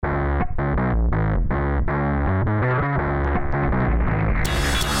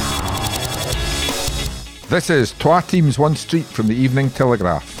This is Twa Teams One Street from the Evening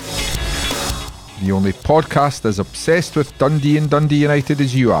Telegraph, the only podcast as obsessed with Dundee and Dundee United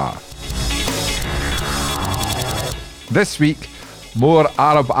as you are. This week, more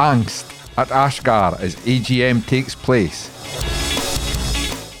Arab angst at Ashgar as AGM takes place,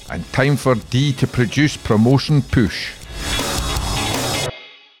 and time for D to produce promotion push.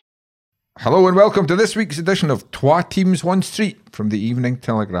 Hello and welcome to this week's edition of Twa Teams One Street from the Evening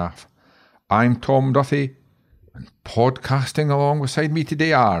Telegraph. I'm Tom Duffy, and podcasting along beside me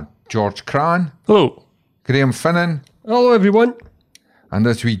today are George Cran. Hello. Graham Finnan. Hello, everyone. And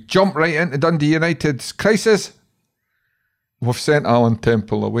as we jump right into Dundee United's crisis, we've sent Alan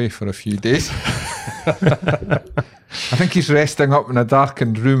Temple away for a few days. I think he's resting up in a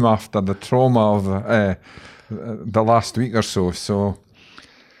darkened room after the trauma of the last week or so. So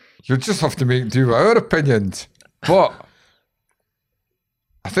you'll just have to make do with our opinions. But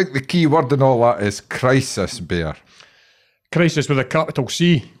I think the key word in all that is crisis, Bear. Crisis with a capital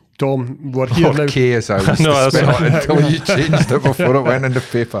C, Tom. We're here now. K as I was No, to spell it until you changed it before it went in the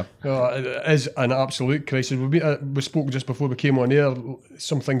paper. It is an absolute crisis. We spoke just before we came on air.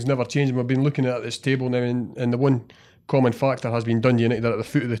 Some things never change. And we've been looking at this table now, and the one common factor has been Dundee United at the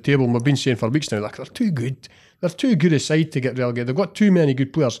foot of the table. And we've been saying for weeks now, like, they're too good. They're too good a side to get relegated. They've got too many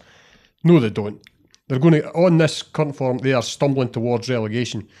good players. No, they don't. They're going to, on this current form, they are stumbling towards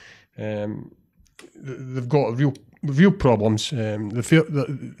relegation. They've got real problems.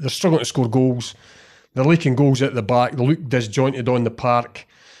 They're struggling to score goals. They're leaking goals at the back. They look disjointed on the park.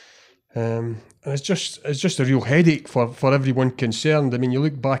 And it's just a real headache for everyone concerned. I mean, you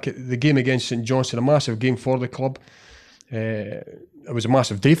look back at the game against St Johnstone, a massive game for the club. It was a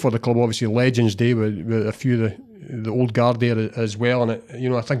massive day for the club, obviously Legends Day with a few of the old guard there as well, and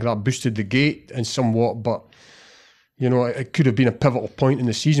I think that boosted the gate in somewhat, but it could have been a pivotal point in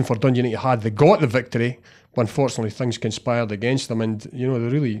the season for Dundee United had they got the victory, but unfortunately things conspired against them, and they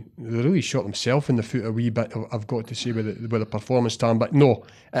really shot themselves in the foot a wee bit, I've got to say, with the performance time. But no,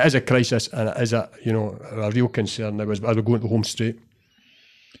 it is a crisis, and it is a real concern now as we're going to home straight.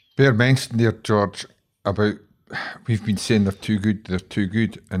 Bear mentioned there, George, about we've been saying they're too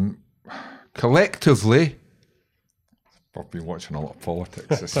good, and collectively, I've been watching a lot of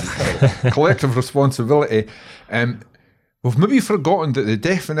politics this week. Collective responsibility. We've maybe forgotten that the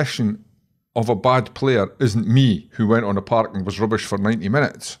definition of a bad player isn't me who went on a park and was rubbish for 90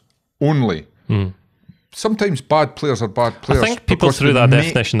 minutes only. Sometimes bad players are bad players. I think people threw that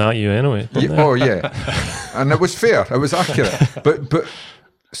definition at you anyway. Yeah. And it was fair, it was accurate. But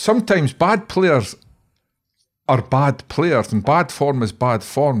sometimes bad players are bad players, and bad form is bad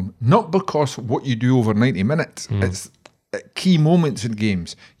form, not because what you do over 90 minutes. It's at key moments in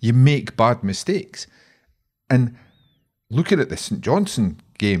games you make bad mistakes. And looking at the St Johnstone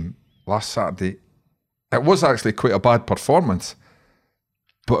game last Saturday, it was actually quite a bad performance,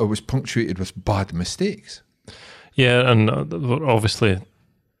 but it was punctuated with bad mistakes. Yeah, and we're obviously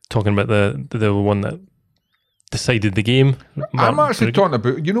talking about the one that decided the game. I'm actually talking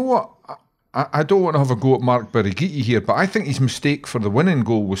about, you know what, I don't want to have a go at Mark Birighitti here, but I think his mistake for the winning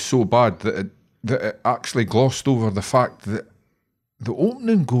goal was so bad that it actually glossed over the fact that the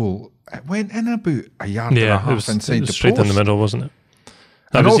opening goal, it went in about a yard and a half inside the post. Straight in the middle, wasn't it?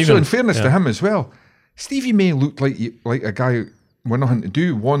 And also, in fairness to him as well, Stevie May looked like a guy with nothing to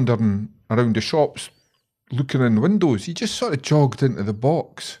do, wandering around the shops, looking in windows. He just sort of jogged into the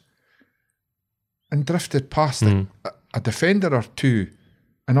box and drifted past a defender or two,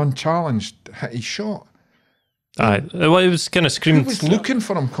 and unchallenged hit his shot. Well, it was kind of screamed. Who was looking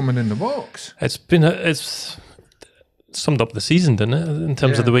for him coming in the box? It's summed up the season, didn't it? In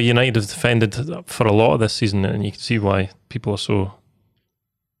terms of the way United have defended for a lot of this season, and you can see why people are so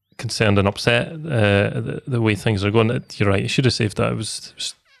concerned and upset the way things are going. You're right. You should have saved that.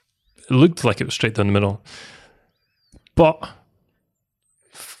 It looked like it was straight down the middle, but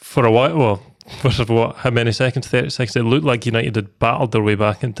for a while, well, for what? How many seconds? 30 seconds. It looked like United had battled their way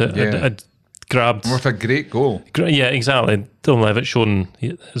back into it. Had grabbed. What a great goal. Yeah, exactly. Dylan Levitt showing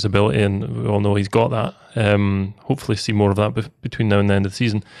his ability, and we all know he's got that. Hopefully see more of that between now and the end of the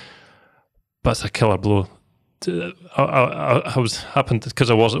season. But it's a killer blow. I was happened because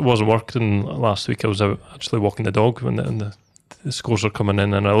it wasn't working last week. I was out actually walking the dog when the scores were coming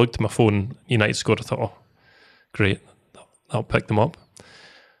in, and I looked at my phone. United scored. I thought, oh, great, I'll pick them up.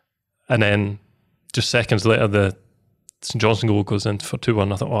 And then just seconds later, the St Johnstone goal goes in for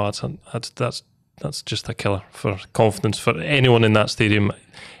 2-1. I thought, oh, that's just a killer for confidence for anyone in that stadium.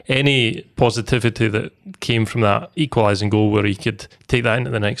 Any positivity that came from that equalising goal where he could take that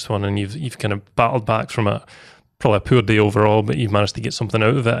into the next one, and you've kind of battled back from it, probably a poor day overall, but you've managed to get something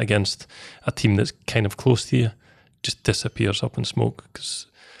out of it against a team that's kind of close to you, just disappears up in smoke. Because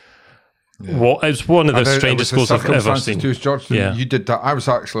it's one of the strangest goals I've ever seen. George, you did that. I was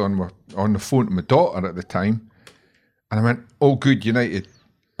actually on the phone to my daughter at the time, and I went, "Oh, good, United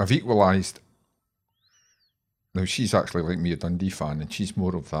have equalised." Now she's actually like me, a Dundee fan, and she's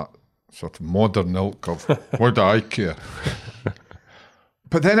more of that sort of modern ilk of what do I care?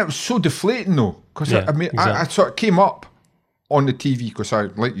 But then it was so deflating though, because I sort of came up on the TV because I,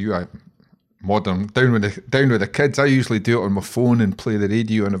 like you, I'm modern, down with the kids. I usually do it on my phone and play the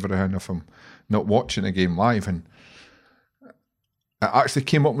radio and everything if I'm not watching a game live. And it actually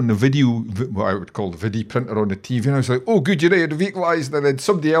came up on the video, what I would call the video printer on the TV, and I was like, "Oh, good, United have equalised," and then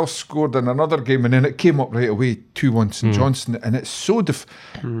somebody else scored in another game, and then it came up right away, 2-1 St Johnstone, and it's so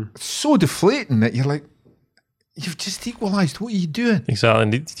so deflating that you're like, you've just equalised. What are you doing? Exactly.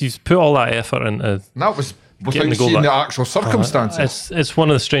 And you've put all that effort into. And that was without seeing the actual circumstances. It's one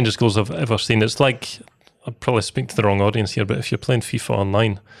of the strangest goals I've ever seen. It's like, I'll probably speak to the wrong audience here, but if you're playing FIFA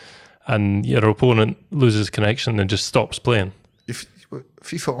online and your opponent loses connection and just stops playing.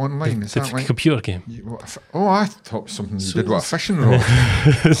 FIFA Online, is that right? Computer game. I thought something you did with a fishing rod.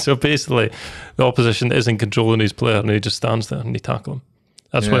 So basically, the opposition isn't controlling his player and he just stands there and they tackle him.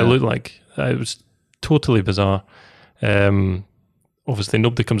 That's what it looked like. It was totally bizarre. Obviously,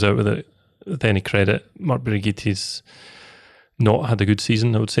 nobody comes out with any credit. Mark Birighitt's not had a good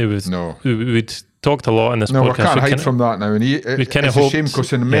season, I would say. We'd talked a lot in this podcast. No, we can't hide from that now. And it's a shame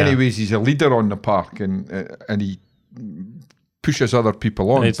because in many ways he's a leader on the park and he pushes other people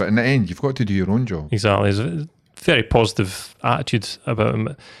on. But in the end, you've got to do your own job. Exactly. There's a very positive attitude about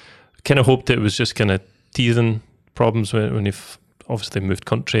him. Kind of hoped it was just kind of teething problems when you've obviously moved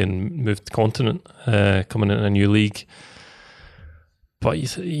country and moved continent, coming in a new league. But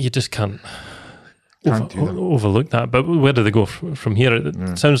you just can't overlook that. But where do they go from here?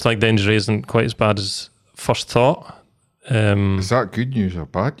 It sounds like the injury isn't quite as bad as first thought. Is that good news or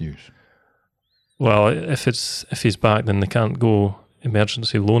bad news? Well, if he's back, then they can't go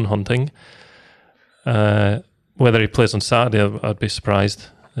emergency loan hunting. Whether he plays on Saturday, I'd be surprised.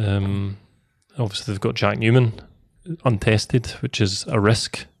 Obviously, they've got Jack Newman untested, which is a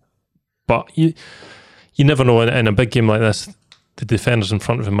risk. But you never know. In a big game like this, the defenders in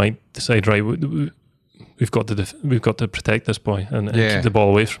front of him might decide, right, we've got to protect this boy and keep the ball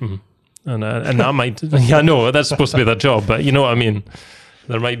away from him. And that might, I know that's supposed to be their job, but you know what I mean.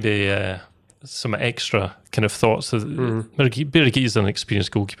 There might be some extra kind of thoughts. Birighitti is an experienced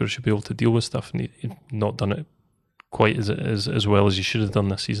goalkeeper, should be able to deal with stuff, and he's not done it quite as well as he should have done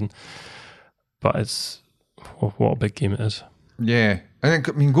this season. But it's what a big game it is. Yeah, I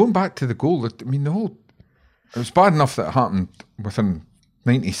mean, going back to the goal, it was bad enough that it happened within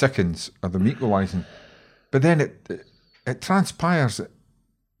 90 seconds of them equalising, but then it transpires that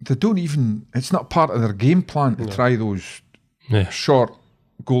they don't even. It's not part of their game plan to try those short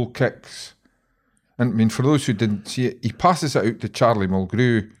goal kicks. And I mean, for those who didn't see it, he passes it out to Charlie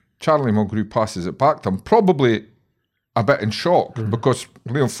Mulgrew. Charlie Mulgrew passes it back to him, probably a bit in shock because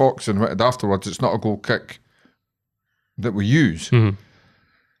Liam Fox admitted afterwards it's not a goal kick that we use.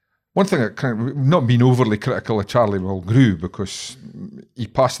 One thing, not being overly critical of Charlie Mulgrew because he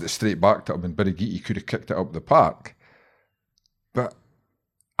passed it straight back to him and Birighitti could have kicked it up the park. But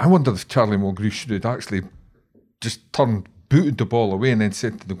I wonder if Charlie Mulgrew should have actually just booted the ball away and then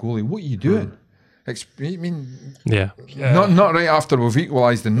said to the goalie, "What are you doing?" I mean, not right after we've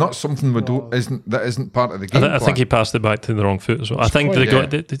equalised, and not something that isn't part of the game. I think he passed it back to the wrong foot as well. I think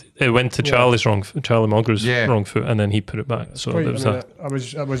it went to Charlie Mulgrew's wrong foot, and then he put it back. So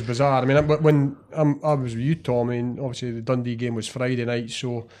it was bizarre. I mean, when I was with you, Tom, I mean, obviously the Dundee game was Friday night,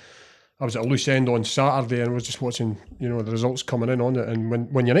 so I was at a loose end on Saturday and was just watching, the results coming in on it. And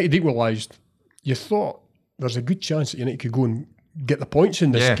when United equalised, you thought there's a good chance that United could go and get the points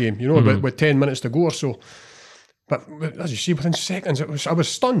in this game, with 10 minutes to go or so. But as you see, within seconds, I was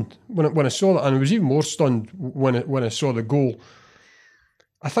stunned when I saw that, and I was even more stunned when I saw the goal.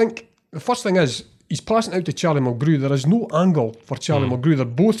 I think the first thing is he's passing out to Charlie Mulgrew. There is no angle for Charlie Mulgrew. They're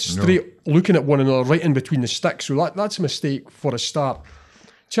both straight looking at one another, right in between the sticks. So that's a mistake for a start.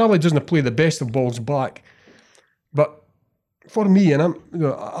 Charlie doesn't play the best of balls back, but for me, and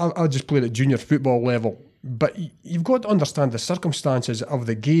I just played at junior football level. But you've got to understand the circumstances of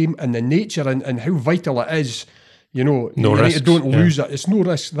the game and the nature and how vital it is. No risk. Don't lose it. It's no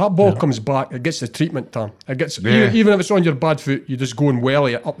risk. That ball comes back. It gets the treatment time. It gets even if it's on your bad foot, you just go and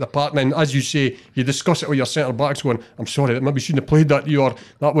welly it up the park. And then, as you say, you discuss it with your centre backs, going, "I'm sorry, maybe shouldn't have played that to you, or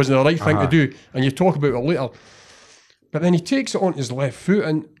that wasn't the right thing to do." And you talk about it later. But then he takes it on his left foot,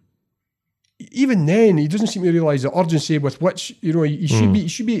 and even then, he doesn't seem to realise the urgency with which, you know, he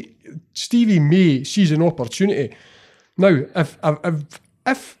should be. Stevie May sees an opportunity. Now, if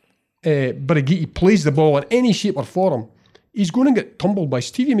Birighitti plays the ball in any shape or form, he's going to get tumbled by.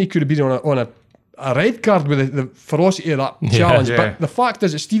 Stevie May could have been on a red card with the ferocity of that challenge. Yeah. But the fact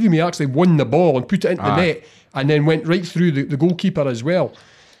is that Stevie May actually won the ball and put it into the net and then went right through the goalkeeper as well.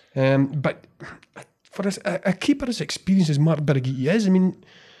 But for a keeper as experienced as Mark Birighitti is, I mean,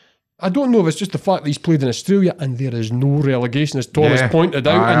 I don't know if it's just the fact that he's played in Australia and there is no relegation, as Thomas pointed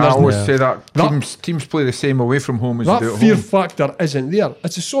out. I And there's always say that teams play the same away from home as they do that at fear home. factor isn't there.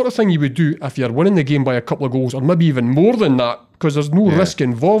 It's the sort of thing you would do if you're winning the game by a couple of goals, or maybe even more than that, because there's no risk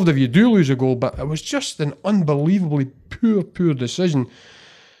involved if you do lose a goal. But it was just an unbelievably poor decision.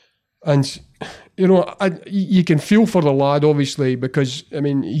 And, you know, you can feel for the lad, obviously, because, I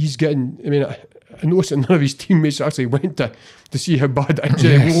mean, he's getting... I mean, I noticed that none of his teammates actually went to see how bad the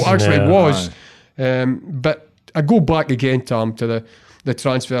injury actually was. But I go back again, Tom, to the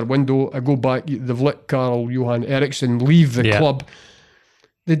transfer window. I go back, they've let Carl Johan Eriksson leave the club.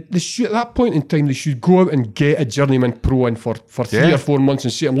 They should, at that point in time, they should go out and get a journeyman pro in for 3 or 4 months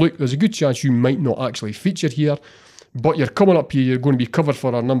and say to him, look, there's a good chance you might not actually feature here, but you're coming up here, you're going to be covered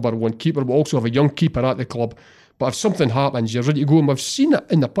for our number one keeper. We'll also have a young keeper at the club. But if something happens, you're ready to go. And we've seen it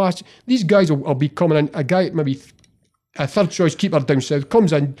in the past. These guys will be coming in. A guy, maybe a third choice keeper down south,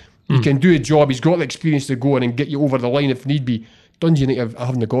 comes in, he can do a job, he's got the experience to go in and get you over the line if need be. Dundee United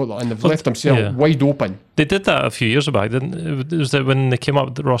haven't got that, and they've left themselves wide open. They did that a few years back, didn't it? Was that when they came up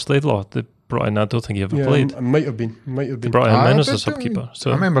with Ross Laidlaw? They brought in, I don't think he ever played. It might have been. They brought him in as a sub-keeper. So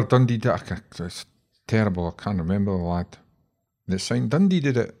I remember Dundee did it. It's terrible, I can't remember the lad that signed. Dundee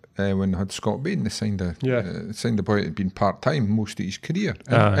did it. When they had Scott Bain, they signed the boy that had been part-time most of his career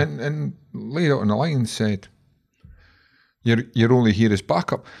and laid out on the line and said, you're only here as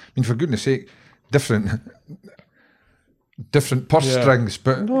backup. I mean, for goodness sake, different purse strings,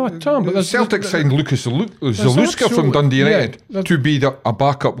 but, Tom, but Celtic signed Lucas Zaluska from Dundee United to be a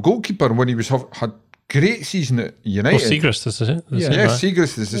backup goalkeeper when he had great season at United. Siegrist is the same.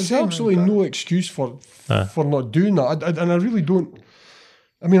 Siegrist is the There's same. absolutely no excuse for not doing that. And I really don't.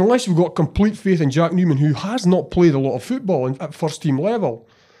 I mean, unless you've got complete faith in Jack Newman, who has not played a lot of football at first team level.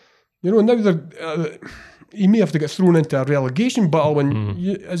 You know, now he may have to get thrown into a relegation battle when,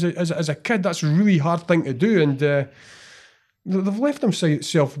 as a kid, that's a really hard thing to do. And they've left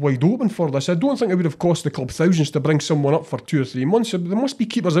themselves wide open for this. I don't think it would have cost the club thousands to bring someone up for 2 or 3 months. There must be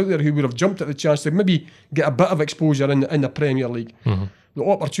keepers out there who would have jumped at the chance to maybe get a bit of exposure in the Premier League. The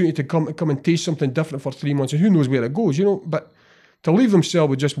opportunity to come and taste something different for 3 months, and who knows where it goes, you know. But to leave themselves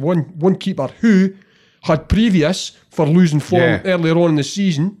with just one keeper who had previous for losing form earlier on in the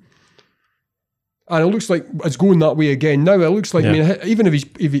season, and it looks like it's going that way again now. It looks like, I mean, even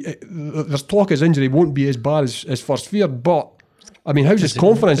if there's talk his injury won't be as bad as first feared, but I mean, how's his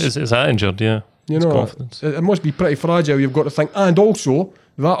confidence? Is that injured? Yeah, you know, it must be pretty fragile. You've got to think, and also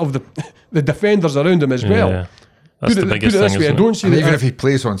that of the defenders around him as well. Yeah. That's the biggest thing. I don't see even if he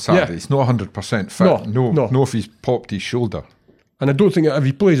plays on Saturday, he's not 100% fit. No, if he's popped his shoulder. And I don't think if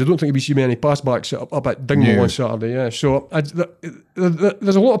he plays, I don't think he'll be seeing many passbacks up at Dingwall on Saturday. Yeah, so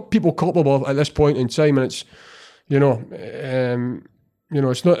there's a lot of people culpable at this point in time, and it's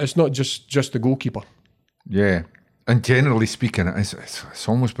it's not just the goalkeeper. Yeah, and generally speaking, it's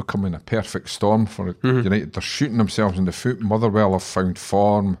almost becoming a perfect storm for United. They're shooting themselves in the foot. Motherwell have found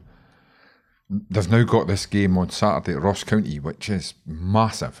form. They've now got this game on Saturday at Ross County, which is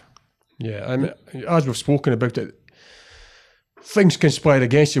massive. Yeah, I mean, as we've spoken about it, things conspire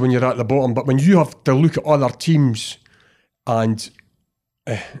against you when you're at the bottom, but when you have to look at other teams and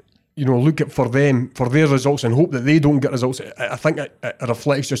look at for their results and hope that they don't get results, I think it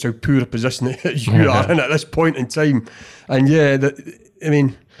reflects just how poor a position that you are in at this point in time. And I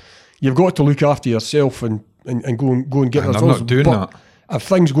mean, you've got to look after yourself and go and get results. I'm not doing that. If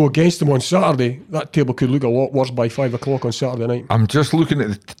things go against them on Saturday, that table could look a lot worse by 5 o'clock on Saturday night. I'm just looking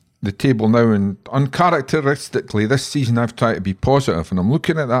at the table now, and uncharacteristically this season I've tried to be positive, and I'm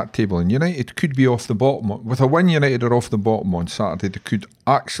looking at that table, and United could be off the bottom. With a win, United are off the bottom on Saturday. They could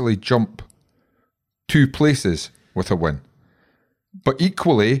actually jump 2 places with a win. But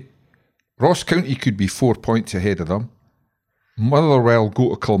equally, Ross County could be 4 points ahead of them. Motherwell go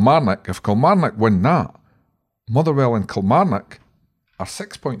to Kilmarnock. If Kilmarnock win that, Motherwell and Kilmarnock are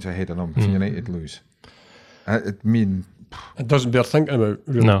 6 points ahead of them if United lose. I mean, It doesn't bear thinking about.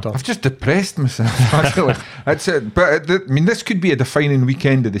 Really. No. I've just depressed myself, actually. That's it. But, I mean, this could be a defining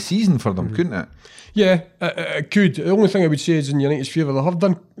weekend of the season for them, couldn't it? Yeah, it could. The only thing I would say is in United's favour, they have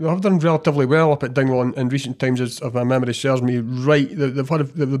done relatively well up at Dingwall in recent times, as if my memory serves me right. They've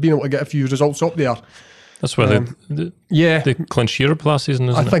been able to get a few results up there. That's why they clinched Europe last season,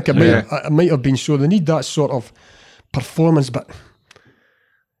 isn't I think it might have been so. They need that sort of performance, but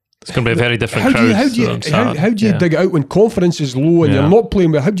it's going to be a very different crowd. How do you dig it out when confidence is low and you're not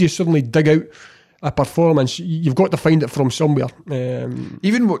playing well? How do you suddenly dig out a performance? You've got to find it from somewhere.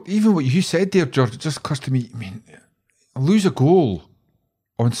 Even what you said there, George, it just occurs to me. I mean, lose a goal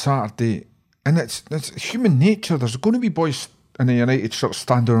on Saturday, and it's human nature. There's going to be boys in the United shirt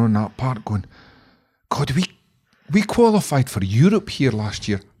standing on that park going, God, we qualified for Europe here last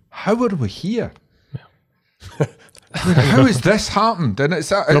year. How are we here? Yeah. How has this happened? And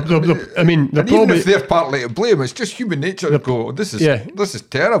it's even if they're partly to blame, it's just human nature to go, this is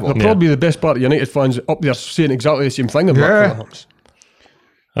terrible. They're probably the best part of United fans up there saying exactly the same thing about perhaps.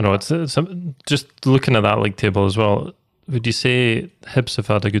 I know, it's just looking at that league table as well. Would you say Hibs have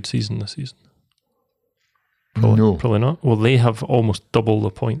had a good season this season? Probably not. Well, they have almost double the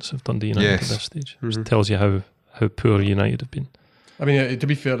points of Dundee United at this stage, which tells you how poor United have been. I mean, to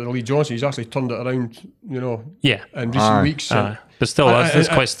be fair to Lee Johnson, he's actually turned it around, in recent weeks. But still, that's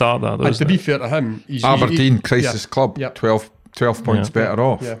quite start that, though. And to be fair to him, he's Aberdeen crisis club, 12 points better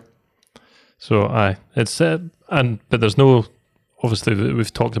off. Yeah. So, it's but there's no. Obviously,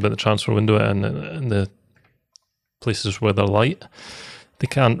 we've talked about the transfer window and the places where they're light. They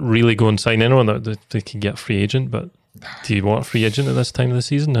can't really go and sign anyone. They can get a free agent, but do you want a free agent at this time of the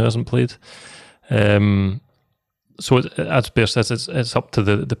season who hasn't played? So as Bear says, it's up to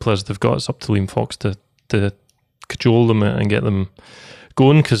the players they've got. It's up to Liam Fox to cajole them and get them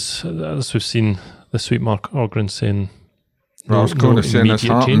going, because as we've seen the sweet Mark Ogren saying, I was going to say this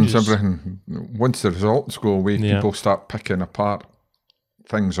happens, changes. everything. Once the results go away, people start picking apart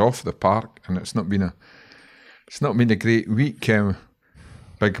things off the park, and it's not been a great week.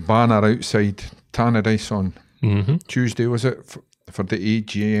 Big banner outside Tannadice on Tuesday, was it, for the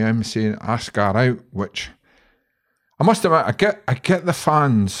AGM saying Ascar out, which I must admit, I get the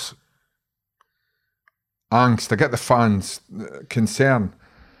fans' angst, I get the fans' concern,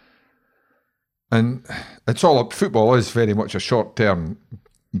 and it's all up. Football is very much a short-term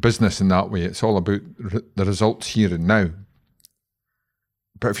business in that way. It's all about the results here and now.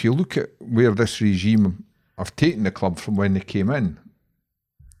 But if you look at where this regime have taken the club from when they came in,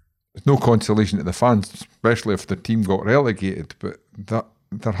 there's no consolation to the fans, especially if the team got relegated, but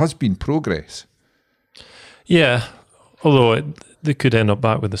there has been progress. Yeah, although they could end up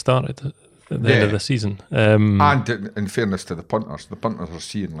back with the start at the end of the season. And in fairness to the punters are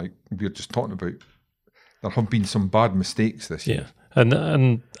seeing, like we were just talking about, there have been some bad mistakes this year.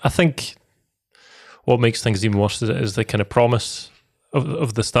 And I think what makes things even worse is the kind of promise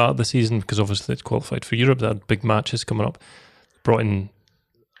of the start of the season, because obviously it's qualified for Europe, they had big matches coming up, brought in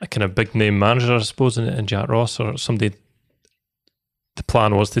a kind of big name manager, I suppose, in Jack Ross or somebody. The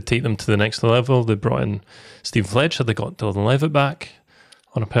plan was to take them to the next level. They brought in Steve Fletcher, they got Dylan Levitt back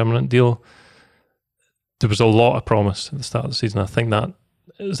on a permanent deal. There was a lot of promise at the start of the season. I think that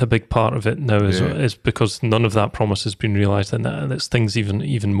is a big part of it now, is because none of that promise has been realised, and it stings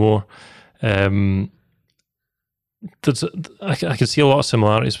even more. I can see a lot of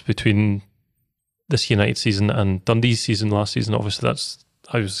similarities between this United season and Dundee's season last season. Obviously,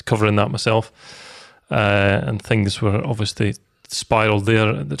 I was covering that myself, and things were obviously spiraled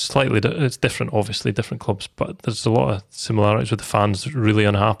there. It's different, obviously, different clubs, but there's a lot of similarities with the fans really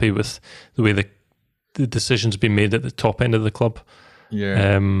unhappy with the way the decisions being made at the top end of the club,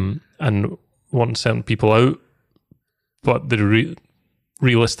 and wanting certain people out, but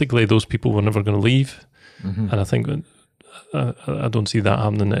realistically, those people were never going to leave. And I think I don't see that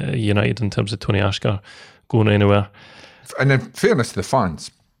happening at United in terms of Tony Asghar going anywhere. And in fairness to the fans,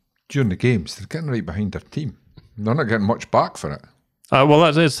 during the games, they're getting right behind their team. They're not getting much back for it. Well,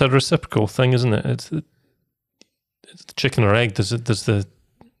 it's a reciprocal thing, isn't it? It's the chicken or egg. Does the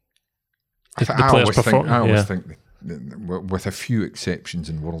players perform? I always think that, with a few exceptions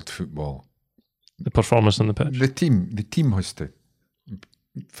in world football, the performance on the pitch, the team has to.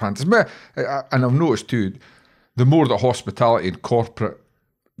 Fans, and I've noticed too, the more that hospitality and corporate,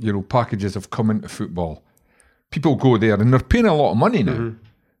 packages have come into football, people go there and they're paying a lot of money now,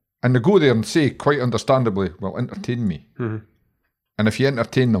 and they go there and say, quite understandably, "Well, entertain me." And if you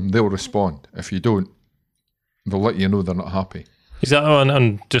entertain them, they'll respond. If you don't, they'll let you know they're not happy. Exactly,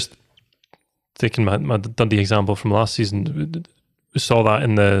 and just taking my Dundee example from last season, we saw that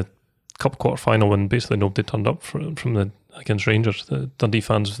in the Cup quarter final when basically nobody turned up from against Rangers. The Dundee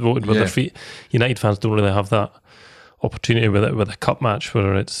fans voted with their feet. United fans don't really have that opportunity with a cup match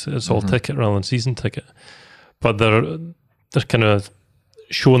where it's all ticket rather than season ticket. But they're kind of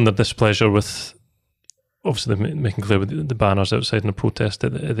showing their displeasure with, obviously they're making clear with the banners outside in the protest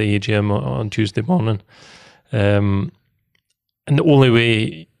at the AGM on Tuesday morning. And the only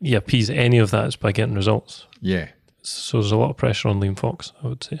way you appease any of that is by getting results. Yeah. So there's a lot of pressure on Liam Fox, I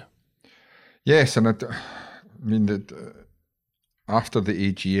would say. Yes, and I mean, after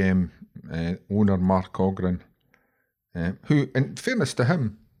the AGM, owner Mark Ogren, who, in fairness to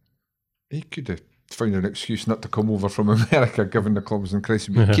him, he could have found an excuse not to come over from America, given the club was in crisis.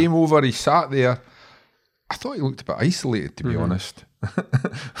 But he came over, he sat there. I thought he looked a bit isolated, to be honest. Maybe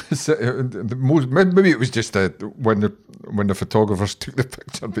it was just when the photographers took the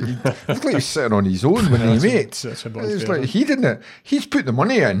picture, but he looked like he was sitting on his own with his mates. It's like he didn't. He's put the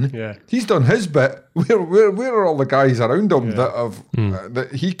money in. Yeah. He's done his bit. Where are all the guys around him that have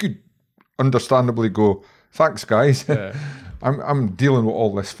that he could understandably go, thanks guys. Yeah. I'm dealing with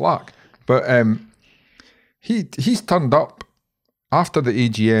all this flack, but he's turned up. After the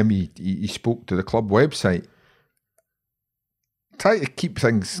AGM, he spoke to the club website, try to keep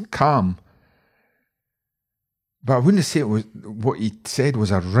things calm. But I wouldn't say it was what he said was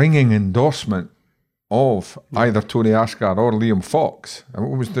a ringing endorsement of either Tony Askar or Liam Fox. And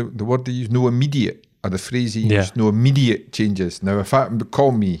what was the word he used? No immediate, or the phrase he used? No immediate changes. Now, if I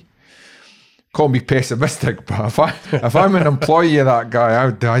call me pessimistic, but if I'm an employee of that guy,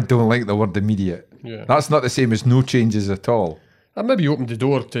 I don't like the word immediate. Yeah. That's not the same as no changes at all. And maybe opened the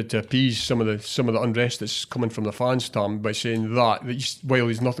door to appease some of the unrest that's coming from the fans, Tom, by saying that while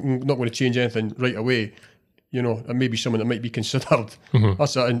he's not going to change anything right away, and maybe someone that might be considered.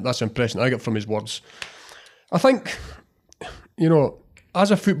 That's the impression I get from his words. I think,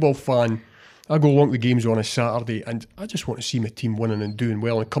 as a football fan, I go along to the games on a Saturday and I just want to see my team winning and doing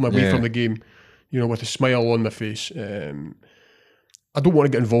well and come away from the game, with a smile on my face. I don't want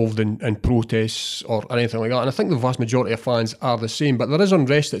to get involved in protests or anything like that, and I think the vast majority of fans are the same. But there is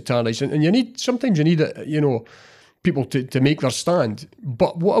unrest at Tannadice, and sometimes you need people to make their stand.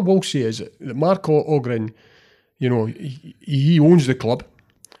 But what I will say is that Mark Ogren, he owns the club.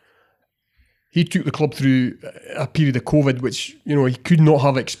 He took the club through a period of COVID, which he could not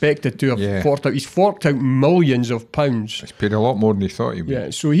have expected to have forked out. He's forked out millions of pounds. He's paid a lot more than he thought he would.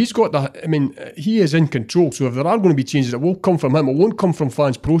 Yeah, so he's got that. I mean, he is in control. So if there are going to be changes, it will come from him. It won't come from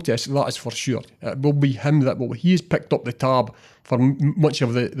fans' protests. That is for sure. It will be him that will. He has picked up the tab for much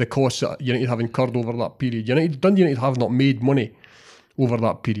of the costs that United have incurred over that period. Dundee United have not made money over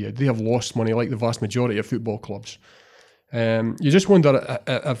that period. They have lost money, like the vast majority of football clubs. You just wonder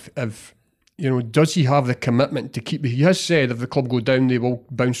if does he have the commitment to keep? He has said if the club go down, they will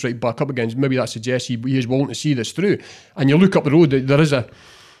bounce right back up again. Maybe that suggests he is willing to see this through. And you look up the road, there is a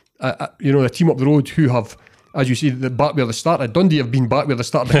team up the road who have, as you see, back where they started. Dundee have been back where they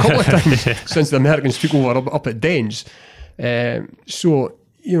started a couple of times since the Americans took over up at Dens. So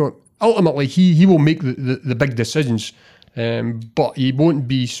ultimately he will make the big decisions. But he won't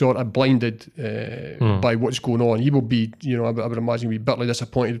be sort of blinded by what's going on. He will be, I would imagine, be bitterly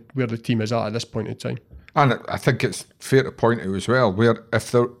disappointed where the team is at this point in time. And I think it's fair to point out as well, where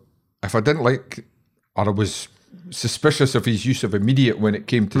if I didn't like, or I was suspicious of his use of immediate when it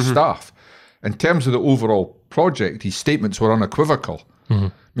came to staff, in terms of the overall project, his statements were unequivocal. I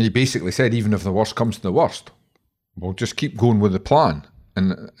mean, he basically said, even if the worst comes to the worst, we'll just keep going with the plan.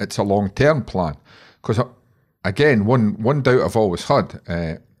 And it's a long-term plan. Because again, one doubt I've always had,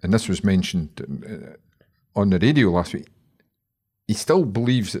 and this was mentioned on the radio last week, he still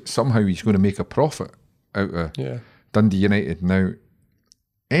believes that somehow he's going to make a profit out of Dundee United. Now,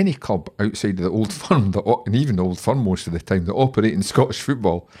 any club outside of the Old Firm, and even the Old Firm most of the time, that operate in Scottish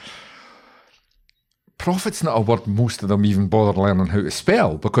football, profit's not a word most of them even bother learning how to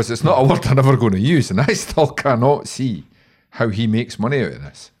spell, because it's not a word they're never going to use, and I still cannot see how he makes money out of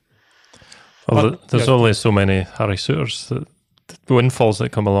this. Well, there's only so many Harry Souters, the windfalls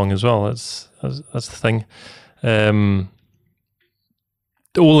that come along as well. That's the thing. The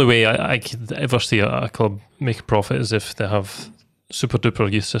only way I could ever see a club make a profit is if they have super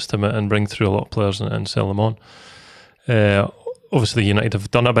duper youth system and bring through a lot of players and sell them on. Obviously, United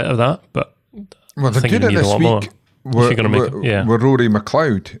have done a bit of that, but they're doing it this week. With Rory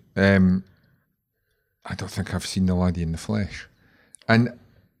McLeod. I don't think I've seen the laddie in the flesh, and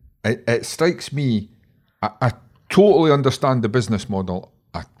it strikes me, I totally understand the business model.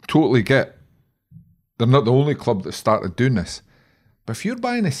 I totally get they're not the only club that started doing this. But if you're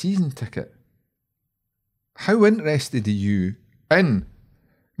buying a season ticket, how interested are you in?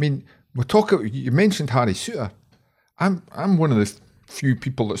 I mean, you mentioned Harry Souttar. I'm one of the few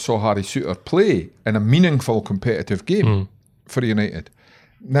people that saw Harry Souttar play in a meaningful competitive game for United.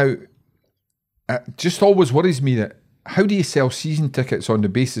 Now, it just always worries me that how do you sell season tickets on the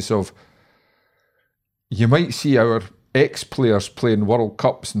basis of you might see our ex-players playing World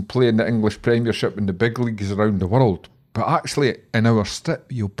Cups and playing the English Premiership and the big leagues around the world, but actually in our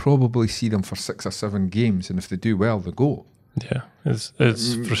strip you'll probably see them for 6 or 7 games, and if they do well, they go. Yeah, it's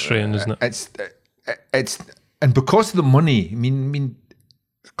frustrating, isn't it? It's and because of the money, I mean,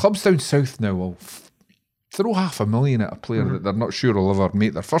 clubs down south now will throw $500,000 at a player that they're not sure will ever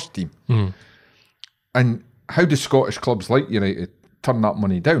make their first team. And how do Scottish clubs like United turn that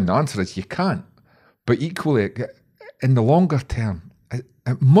money down? The answer is you can't. But equally, in the longer term, it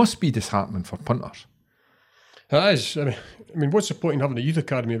must be disheartening for punters. It is. I mean, what's the point in having a youth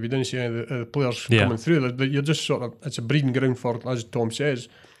academy if you didn't see any of the players coming through? You're just sort of, it's a breeding ground for, as Tom says,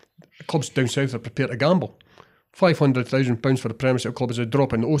 clubs down south are prepared to gamble. £500,000 for the Premiership club is a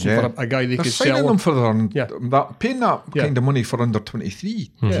drop in the ocean for a guy they They're could signing sell. them for paying that kind of money for under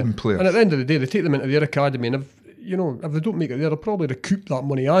 23 team players. And at the end of the day, they take them into their academy, and if they don't make it there, they'll probably recoup that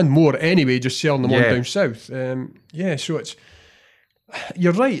money and more anyway, just selling them on down south. So it's,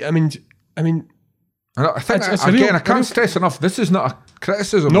 you're right. I mean, and I think I can't stress enough, this is not a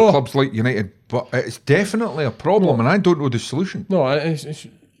criticism of clubs like United, but it's definitely a problem, and I don't know the solution. No,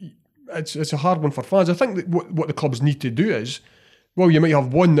 it's a hard one for fans. I think that what the clubs need to do is, well, you might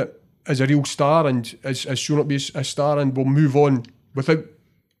have one that is a real star and has shown up to be a star and will move on without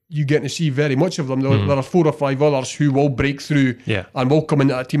you getting to see very much of them. There are 4 or 5 others who will break through and will come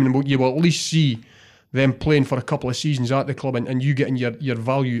into that team, and you will at least see them playing for a couple of seasons at the club and you getting your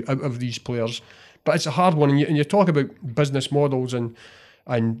value out of these players. But it's a hard one, and you talk about business models and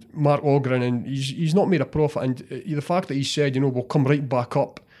Mark Ogren, and he's not made a profit, and the fact that he said, we'll come right back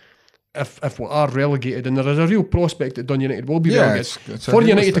up if we are relegated, and there is a real prospect that Dundee United will be relegated. For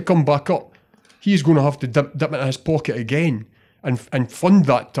United to come back up, he's going to have to dip into his pocket again and fund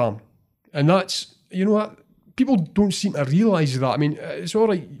that term. And that's, people don't seem to realise that. I mean, it's all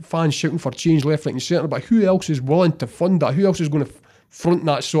right, fans shouting for change left, right and centre, but who else is willing to fund that? Who else is going to front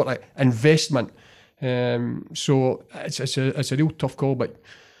that sort of investment? So it's a real tough call, but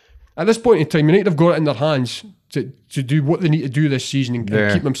at this point in time, United have got it in their hands to do what they need to do this season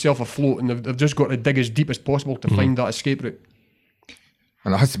and keep themselves afloat, and they've just got to dig as deep as possible to find that escape route.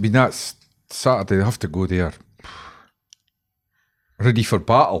 And it has to be that Saturday, they have to go there ready for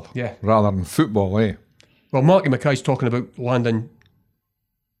battle rather than football, eh? Well, Marty Mackay's talking about landing.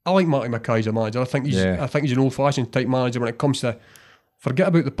 I like Marty Mackay as a manager. I think he's an old-fashioned type manager when it comes to forget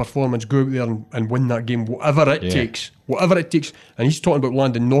about the performance, go out there and win that game, whatever it takes. And he's talking about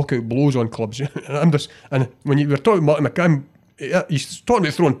landing knockout blows on clubs. and when you were talking about Marty Mackay, he's talking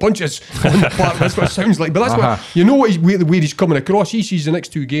about throwing punches on the park. That's what it sounds like. But that's what the way he's coming across. He sees the next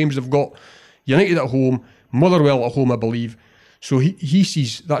 2 games. They've got United at home, Motherwell at home, I believe. So he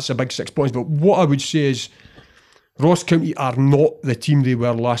sees that's a big 6 points. But what I would say is, Ross County are not the team they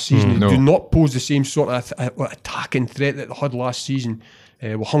were last season. They do not pose the same sort of attacking threat that they had last season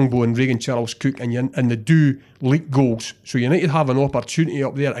with Hungbo and Reagan Charles Cook, and they do leak goals. So United have an opportunity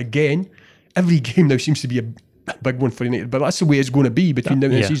up there again. Every game now seems to be a big one for United, but that's the way it's going to be between now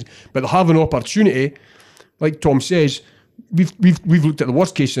and the season. But they have an opportunity, like Tom says. We've looked at the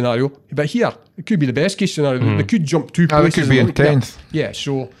worst case scenario, but here it could be the best case scenario. They could jump 2 places. They could be in 10th. Yeah,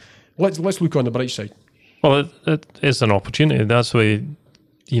 so let's look on the bright side. Well, it is an opportunity. That's why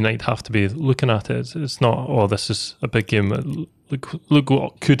United have to be looking at it. It's not, this is a big game. Look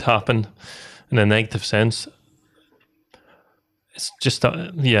what could happen in a negative sense. It's just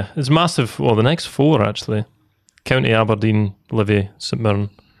it's massive. Well, the next 4 actually: County, Aberdeen, Livy, St Mirren.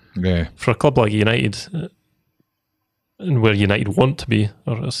 Yeah. For a club like United, and where United want to be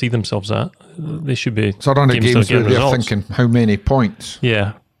or see themselves at, they should be. So on the games where they're thinking how many points.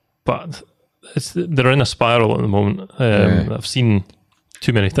 Yeah, but they're in a spiral at the moment. I've seen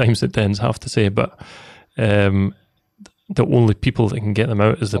too many times that Dens have to say, but the only people that can get them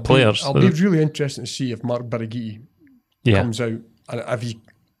out is the players. I'll be really interested to see if Mark Birighitti comes out, and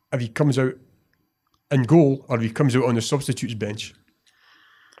if he comes out in goal or if he comes out on the substitutes bench.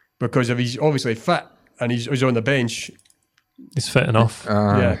 Because if he's obviously fit and he's on the bench, he's fit enough.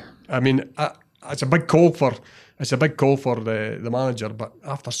 I mean, it's a big call for the manager. But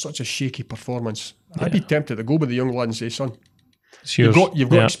after such a shaky performance, I'd be tempted to go with the young lad and say, "Son, you've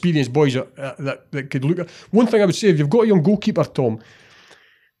got experienced boys that could look at." One thing I would say, if you've got a young goalkeeper, Tom,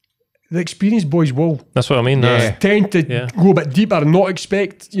 the experienced boys will That's what I mean. Yeah. tend to go a bit deeper and not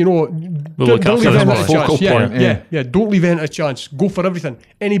expect, We'll look don't after leave them anything more. to Focal chance. point, Yeah, don't leave anything to chance. Go for everything.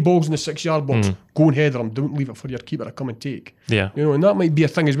 Any balls in the 6-yard box, go and header them. Don't leave it for your keeper to come and take. Yeah. And that might be a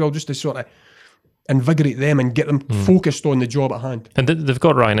thing as well, just to sort of invigorate them and get them focused on the job at hand. And they've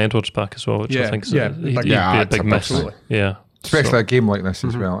got Ryan Edwards back as well, which I think big- he'd be yeah, a big miss. absolutely. Yeah. Especially a game like this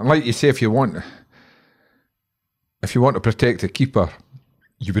as well. And like you say, if you want to protect the keeper,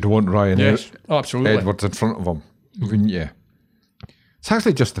 you would want Ryan Absolutely. Edwards in front of him, wouldn't you? It's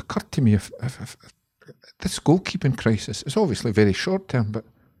actually just occurred to me if this goalkeeping crisis is obviously very short term, but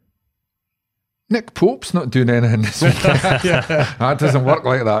Nick Pope's not doing anything this week. That doesn't work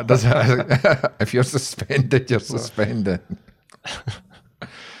like that, does it? If you're suspended, you're suspended.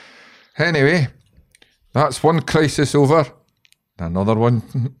 Anyway, that's one crisis over. Another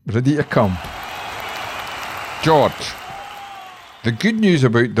one ready to come. George, the good news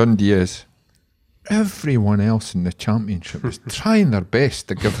about Dundee is everyone else in the Championship is trying their best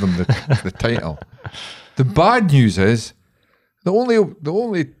to give them the title. The bad news is the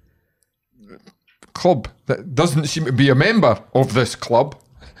only club that doesn't seem to be a member of this club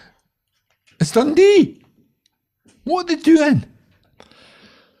is Dundee. What are they doing?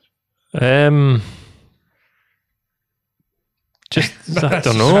 Just I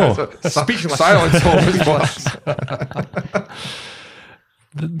don't know. Speechless. Silence always works.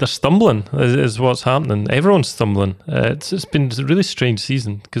 They're stumbling is what's happening. Everyone's stumbling. It's been a really strange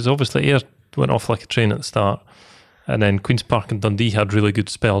season because obviously Ayr went off like a train at the start, and then Queen's Park and Dundee had really good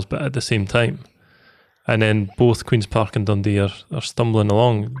spells, but at the same time. And then both Queen's Park and Dundee are stumbling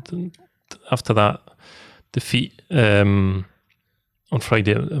along. After that defeat on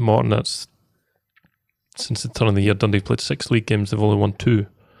Friday at Morton, that's since the turn of the year, Dundee played 6 league games, they've only won 2,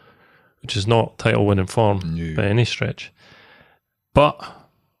 which is not title winning form by any stretch. But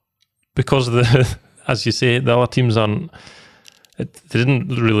because of the, as you say, the other teams they didn't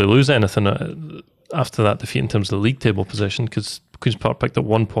really lose anything after that defeat in terms of the league table position, because Queen's Park picked up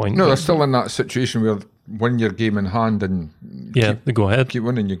 1 point. No, they're still in that situation where win your game in hand and they go ahead. keep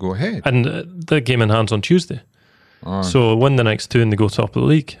winning, you go ahead. And the game in hand's on Tuesday. So win the next 2 and they go top of the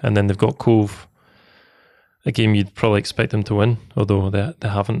league. And then they've got Cove, a game you'd probably expect them to win, although they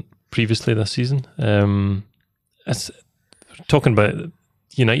haven't previously this season. Talking about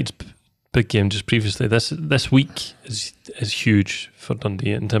United's big game just previously, this week is huge for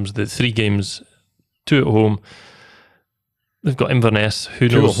Dundee in terms of the 3 games, 2 at home. They've got Inverness, who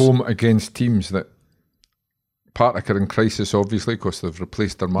 2 knows. at home against teams that Partick are in crisis, obviously, because they've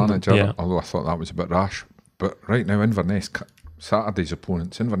replaced their manager, Yeah. although I thought that was a bit rash. But right now, Inverness, Saturday's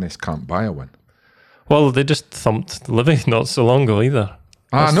opponents, Inverness can't buy a win. Well, they just thumped Livy not so long ago either.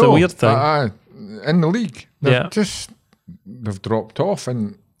 That's I know. the weird thing. In the league, they've dropped off.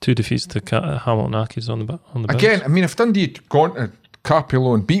 And 2 defeats to Hamilton Accies on the bench. again, I mean, if Dundee had gone to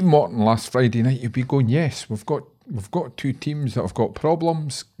Carpio and beat Morton last Friday night, you'd be going, yes, we've got 2 teams that have got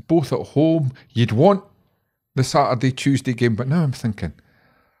problems, both at home. You'd want the Saturday-Tuesday game, but now I'm thinking,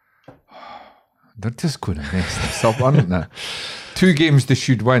 they're just going to mess this up, aren't they? 2 games they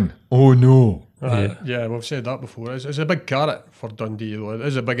should win. Oh no. Yeah, we've said that before. It's a big carrot for Dundee, though. It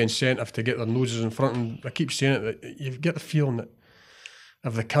is a big incentive to get their noses in front. And I keep saying it, that you get the feeling that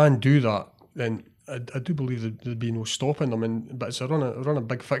if they can do that, then I do believe there'd be no stopping them. But it's a run of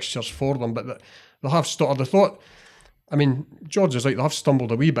big fixtures for them. But they have stuttered. I thought, I mean, George is right, they have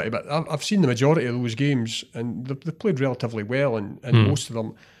stumbled a wee bit, but I've seen the majority of those games and they've played relatively well in most of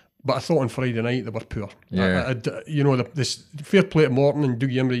them. But I thought on Friday night they were poor. Yeah. This fair play to Morton and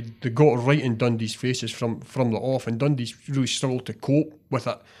Dougie Imrie, they got it right in Dundee's faces from the off, and Dundee's really struggled to cope with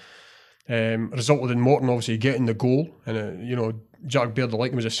it. Resulted in Morton obviously getting the goal, and Jack Baird, I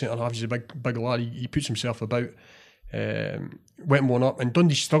like him as a centre half. He's a big lad. He puts himself about. Went one up, and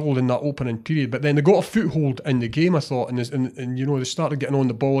Dundee struggled in that opening period. But then they got a foothold in the game, I thought, and they started getting on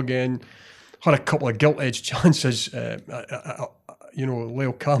the ball again. Had a couple of gilt-edged chances.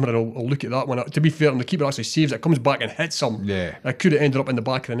 Leo Cameron will look at that one. To be fair, the keeper actually saves it. It comes back and hits him. Yeah. It could have ended up in the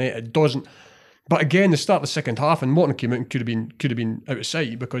back of the net. It doesn't. But again, they start the second half, and Morton came out and could have been out of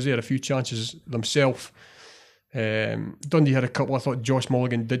sight because they had a few chances themselves. Dundee had a couple. I thought Josh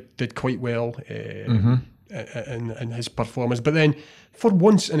Mulligan did quite well in his performance. But then, for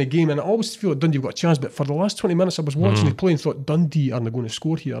once in a game, and I always feel that Dundee got a chance, but for the last 20 minutes I was watching the play and thought Dundee aren't going to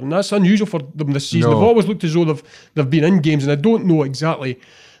score here, and that's unusual for them this season. No. They've always looked as though they've been in games, and I don't know exactly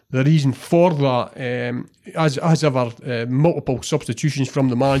the reason for that. As ever, multiple substitutions from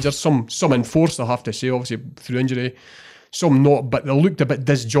the manager, some enforced, I have to say, obviously through injury, some not, but they looked a bit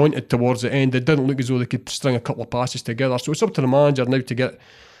disjointed towards the end. They didn't look as though they could string a couple of passes together, so it's up to the manager now to get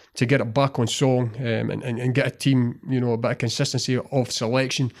to get it back on song, and get a team, a bit of consistency of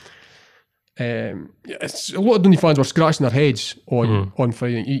selection. It's, a lot of Dundee fans were scratching their heads on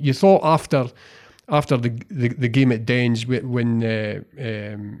Friday. You thought after the game at Dens, when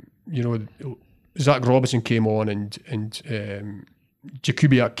Zach Robinson came on and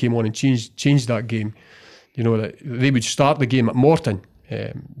Jakubiak came on and changed that game, that they would start the game at Morton,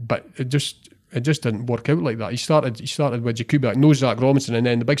 but it just didn't work out like that. He started with Jakubiak, no Zach Robinson, and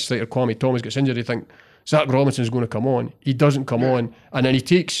then the big striker Kwame Thomas gets injured. You think Zach Robinson's going to come on, he doesn't come on, and then he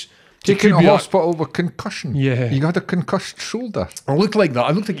takes taken to hospital with concussion. Yeah, he had a concussed shoulder. It looked like that.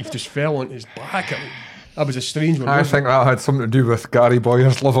 It looked like he just fell on his back. That was a strange one. I think that had something to do with Gary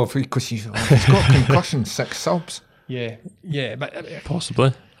Boyer's love of, because he's got concussion, 6 subs. Yeah, but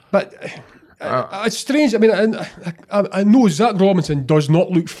possibly. But it's strange. I mean, I know Zach Robinson does not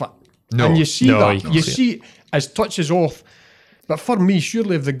look fit. No, and you see that. You see it. his touch is off. But for me,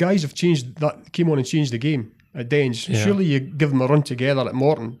 surely if the guys have came on and changed the game at Dens, surely you give them a run together at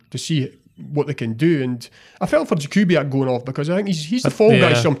Morton to see what they can do. And I felt for Jakubiak going off, because I think he's the fall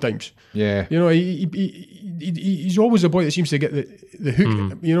guy sometimes. Yeah, he's always a boy that seems to get the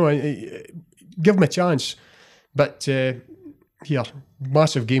hook. Give him a chance. But here,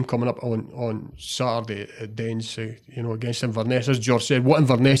 massive game coming up on Saturday at Dens, against Inverness. As George said, what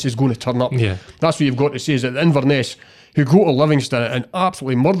Inverness is going to turn up. Yeah. That's what you've got to say, is that Inverness, who go to Livingston and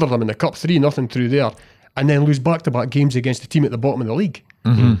absolutely murder them in the Cup, 3-0 through there, and then lose back-to-back games against the team at the bottom of the league.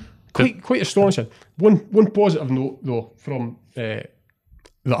 Quite astonishing. One positive note, though, from the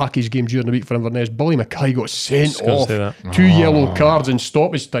Accies game during the week for Inverness, Billy Mackay got sent off. 2 yellow cards in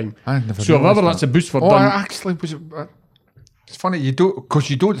stoppage time. So if ever that's a boost for Dundee. Actually, was it? It's funny, you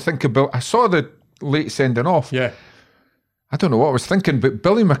don't think about. I saw the late sending off. Yeah, I don't know what I was thinking, but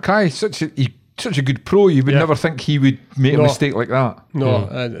Billy Mackay, such a good pro, you would never think he would make a mistake like that. No,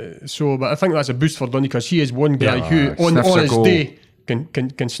 but I think that's a boost for Dundee, because he is one guy who on his day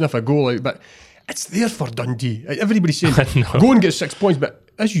can sniff a goal out. But it's there for Dundee. Everybody's saying go and get 6 points, but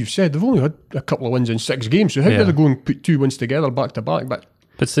as you said, they've only had a couple of wins in 6 games. So how do they go and put 2 wins together back to back? But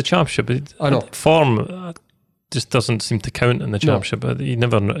it's the championship. I know form just doesn't seem to count in the championship. But you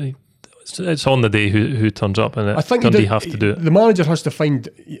never know. It's on the day who turns up, and I think Dundee have to do it. The manager has to find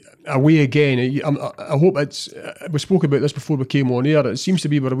a way again. I hope it's. We spoke about this before we came on air. It seems to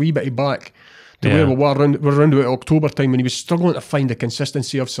be we're a wee bit back to where we were around about October time, when he was struggling to find a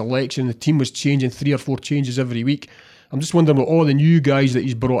consistency of selection. The team was changing 3 or 4 changes every week. I'm just wondering what all the new guys that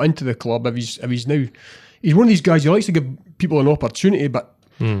he's brought into the club, if he's now, he's one of these guys who likes to give people an opportunity, but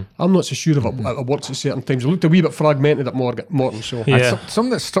I'm not so sure if it works at certain times. It looked a wee bit fragmented at Morton. So something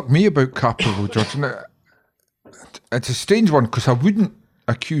that struck me about Capello, George, and it's a strange one, because I wouldn't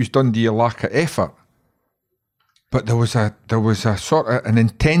accuse Dundee of lack of effort, but there was a sort of an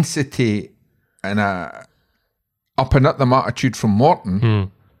intensity and a up and at them attitude from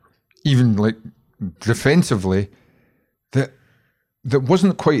Morton, even like defensively, that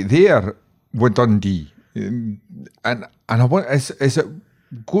wasn't quite there with Dundee. And I want is it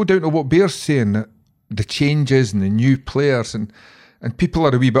go down to what Bear's saying, that the changes and the new players and people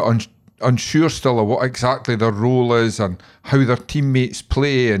are a wee bit unsure still of what exactly their role is and how their teammates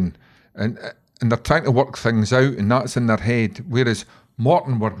play, and they're trying to work things out, and that's in their head. Whereas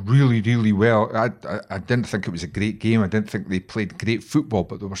Morton were really, really well. I didn't think it was a great game. I didn't think they played great football,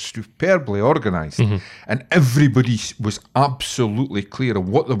 but they were superbly organised, and everybody was absolutely clear of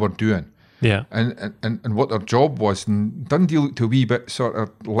what they were doing. Yeah, and what their job was. And Dundee looked a wee bit sort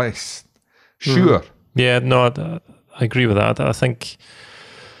of less sure. Yeah, no, I agree with that. I think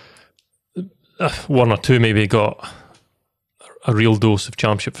 1 or 2 maybe got a real dose of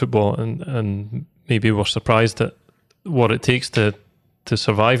championship football, and maybe were surprised at what it takes to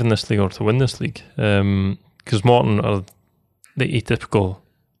survive in this league or to win this league. Because Morton are the atypical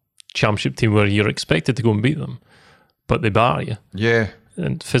championship team where you're expected to go and beat them, but they batter you. Yeah.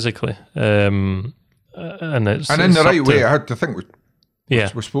 And physically, and it's in the right way. I had to think.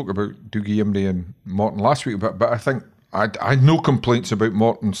 We spoke about Dougie Imrie and Morton last week, but I think I had no complaints about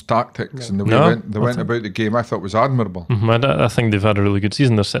Morton's tactics and the way they went about the game. I thought was admirable. I think they've had a really good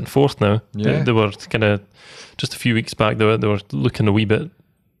season. They're sitting 4th now. Yeah. They were kind of just a few weeks back. They were looking a wee bit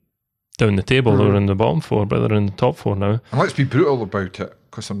down the table. They were in the bottom 4, but they're in the top 4 now. And let's be brutal about it,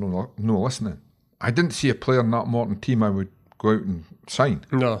 because I'm no listening. I didn't see a player in that Morton team I would go out and sign.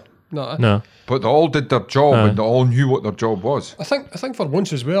 No. But they all did their job, and they all knew what their job was. I think for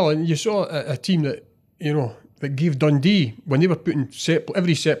once as well, and you saw a team that that gave Dundee, when they were putting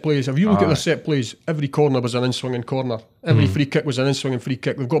every set plays. If you look at their set plays, every corner was an in-swinging corner. Every free kick was an in-swinging free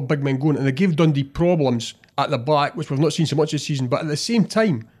kick. They've got big men going, and they gave Dundee problems at the back, which we've not seen so much this season. But at the same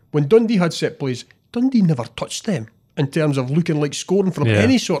time, when Dundee had set plays, Dundee never touched them in terms of looking like scoring from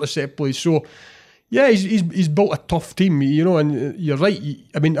any sort of set plays. So, yeah, he's built a tough team, you know, and you're right.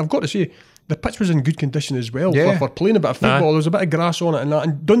 I mean, I've got to say, the pitch was in good condition as well for playing a bit of football. There was a bit of grass on it and that,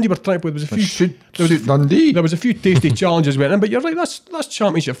 and Dundee were trying to play. There was a few tasty challenges went in, but you're right, that's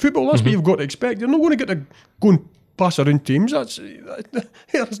championship football. That's what you've got to expect. You're not going to get to go and pass around teams. Football's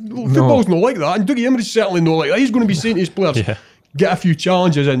not like that, and Dougie Imrie's certainly not like that. He's going to be saying to his players, get a few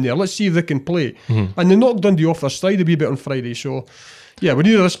challenges in there, let's see if they can play. And they knocked Dundee off their stride a wee bit on Friday, so yeah, we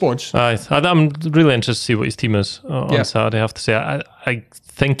need a response. I'm really interested to see what his team is on Saturday. I have to say, I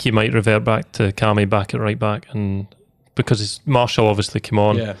think he might revert back to Cammy back at right back, and because Marshall obviously came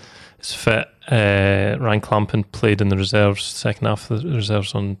on, is fit. Ryan Clampin played in the reserves, second half of the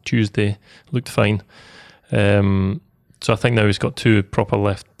reserves on Tuesday, looked fine. So I think now he's got two proper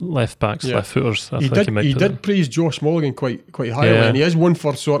left backs, left footers. He did praise Josh Mulligan quite highly, and he is one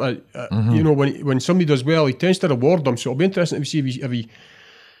for sort of you know, when somebody does well, he tends to reward them. So it'll be interesting to see if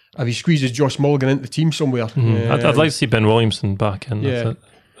he squeezes Josh Mulligan into the team somewhere. I'd like to see Ben Williamson back in.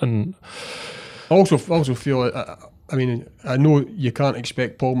 And I also feel, I mean, I know you can't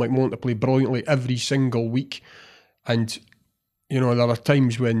expect Paul McMullen to play brilliantly every single week, and you know there are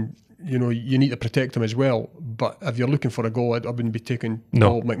times when you know you need to protect him as well. But if you're looking for a goal, I wouldn't be taking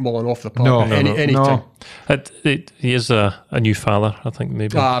Paul McMullen off the park any time. He is a new father. I think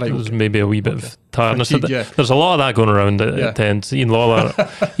maybe there's maybe a wee bit of tiredness. There's a lot of that going around at ends. Ian Lawler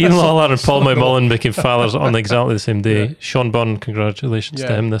and Paul McMullen became fathers on exactly the same day. Sean Byrne, congratulations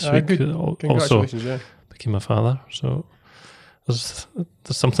to him this week. Also became a father. So there's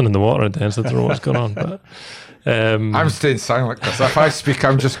something in the water at ends. I don't know what's going on, but. I'm staying silent because if I speak,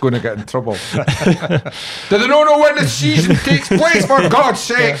 I'm just going to get in trouble. Do they not know when the season takes place, for God's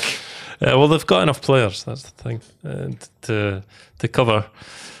sake? Well, they've got enough players, that's the thing, to cover.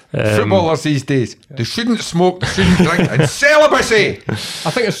 Footballers these days, they shouldn't smoke, they shouldn't drink, and celibacy. I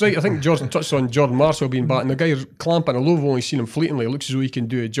think it's right. I think Jordan touched on Jordan Marshall being back, and the guy Clampin, although we've only seen him fleetingly, looks as though he can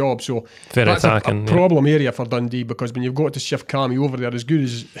do a job. So that's a problem area for Dundee, because when you've got to shift Cammy over there, as good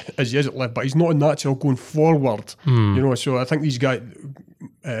as he is at left, but he's not a natural going forward. You know, so I think these guys,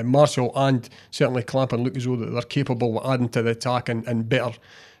 Marshall and certainly Clampin, look as though they're capable of adding to the attack and better.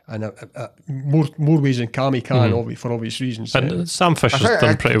 And more ways than Cammy can, for obvious reasons. And Sam Fisher's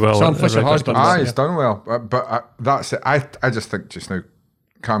done pretty well. Sam Fisher has done. He's done well, but that's it. I just think just now,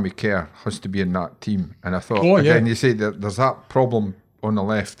 Cammy Kerr has to be in that team. And I thought you say that there's that problem on the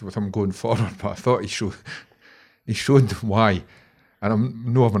left with him going forward, but I thought he showed why. And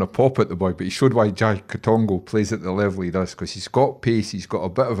I'm not having a pop at the boy, but he showed why Jai Katongo plays at the level he does, because he's got pace, he's got a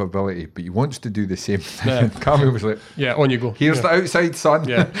bit of ability, but he wants to do the same thing. Yeah. And Cammy was like, on you go. Here's the outside, son.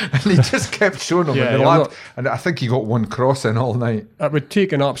 Yeah. And he just kept showing him. And I think he got one cross in all night. It would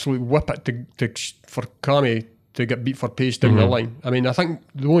take an absolute whippet for Cammy to get beat for pace down the line. I mean, I think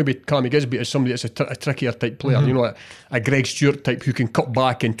the only way Cammy gets beat is somebody that's a trickier type player, you know, a Greg Stewart type who can cut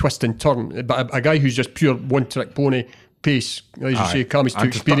back and twist and turn. But a guy who's just pure one-trick pony, pace, as you say, Cammy's too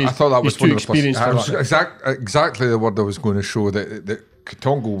experienced. I thought that was too experienced for that. Exactly the word I was going to show, that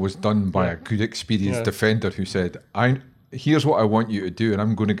Katongo was done by a good experienced defender who said, here's what I want you to do, and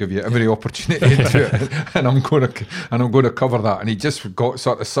I'm going to give you every opportunity to do it, and I'm going to cover that. And he just got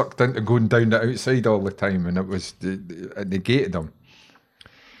sort of sucked into going down the outside all the time, and it negated him.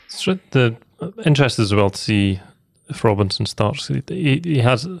 It's the interest as well to see if Robinson starts. He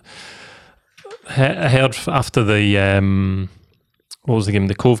has. I heard after the what was the game?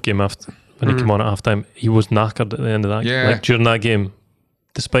 The Cove game, after when he came on at half time, he was knackered at the end of that. Yeah. Like during that game,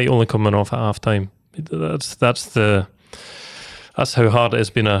 despite only coming off at half time. That's how hard it has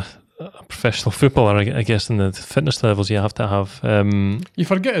been a professional footballer, I guess, in the fitness levels you have to have. You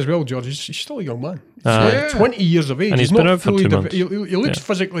forget as well, George, he's still a young man. He's 20 years of age. And he's been out for 2 months. He looks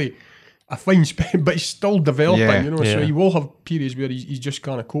physically a fine spec, but he's still developing, you know. So he will have periods where he just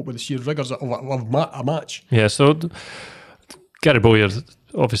can't cope with the sheer rigours of a match. Yeah, so Gary Bowyer,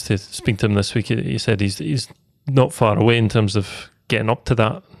 obviously speaking to him this week, he said he's not far away in terms of getting up to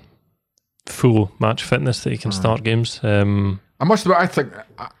that full match fitness that he can start games. I must admit,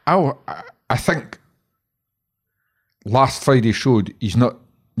 I think last Friday showed he's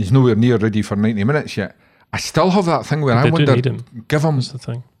nowhere near ready for 90 minutes yet. I still have that thing where I wonder, give him. That's the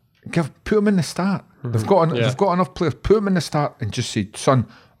thing. Put him in the start. They've got enough players. Put him in the start and just say, son,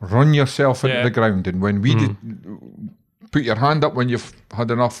 run yourself into the ground. And when we put your hand up when you've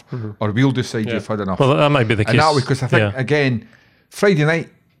had enough, or we'll decide you've had enough. Well, that might be the case. And that because I think again, Friday night,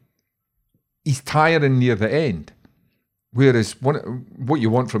 he's tiring near the end. Whereas what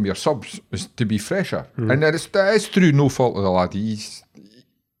you want from your subs is to be fresher, and that is through no fault of the lad.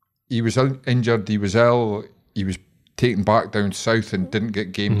 he was injured, he was ill, he was taken back down south and didn't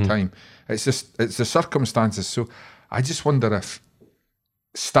get game time. It's the circumstances. So I just wonder if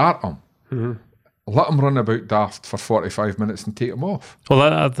start him, let him run about daft for 45 minutes and take him off.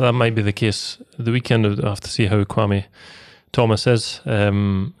 Well, that might be the case. The weekend, I'll have to see how Kwame Thomas is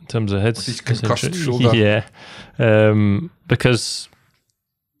in terms of his concussed shoulder. Yeah, because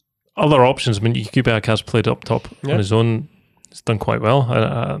other options. I mean, Kubiak has played up top on his own. He's done quite well. I'm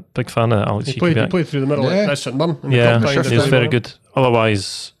a big fan of Alex Kubiak. He played through the middle at St Mirren. Yeah, he's very good.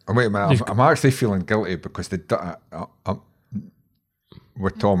 Otherwise... Oh, wait a minute, I'm actually feeling guilty because they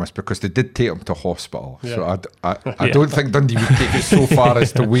with Thomas, because they did take him to hospital. Yeah. So I don't think Dundee would take it so far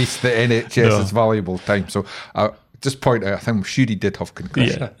as to waste the NHS's valuable time. So just point out, I think Shuri did have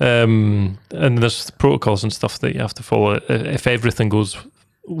concussion. Yeah. And there's protocols and stuff that you have to follow. If everything goes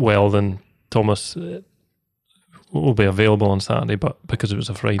well, then Thomas will be available on Saturday, but because it was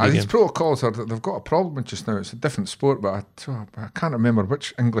a Friday game. These protocols, they've got a problem just now. It's a different sport, but I can't remember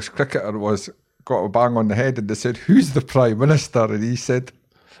which English cricketer it was, got a bang on the head, and they said, "Who's the Prime Minister?" And he said,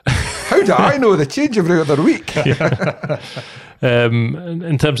 "How do I know? They change every other week."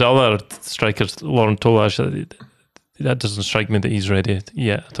 In terms of other strikers, Lauren Tolash, that doesn't strike me that he's ready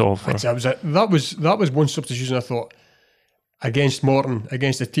yet at all. That was one substitution I thought against Morton,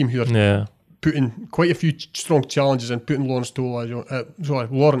 against a team who are putting quite a few strong challenges and putting Laurent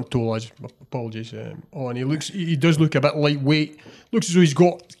Tolash, apologies, on. He does look a bit lightweight. Looks as though he's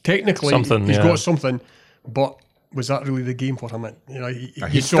got technically got something, but was that really the game for him?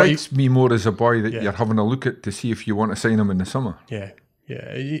 He strikes me more as a boy that you're having a look at to see if you want to sign him in the summer. Yeah.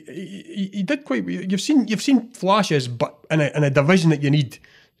 He did quite. You've seen flashes, but in a division that you need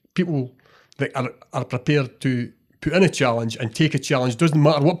people that are prepared to put in a challenge and take a challenge. Doesn't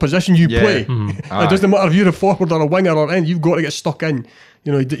matter what position you play. It doesn't matter if you're a forward or a winger or end. You've got to get stuck in.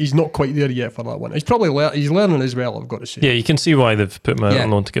 He's not quite there yet for that one. He's probably he's learning as well, I've got to say. Yeah, you can see why they've put him out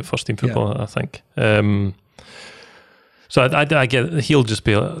on loan to get first team football. I think. So I get he'll just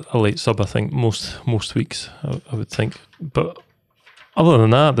be a late sub. I think most weeks I would think. But other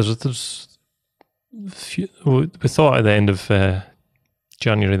than that, there's few, we thought at the end of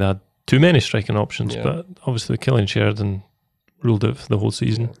January they had too many striking options, but obviously Killian Sheridan ruled out for the whole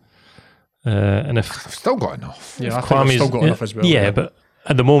season. And if I've still got enough. Yeah, I think I've still got enough as well. Yeah, but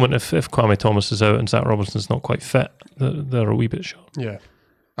at the moment, if Kwame Thomas is out and Zach Robertson's not quite fit, they're a wee bit short. Yeah,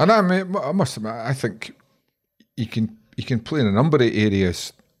 and I must admit, I think he can play in a number of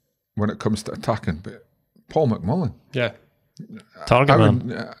areas when it comes to attacking. But Paul McMullen, target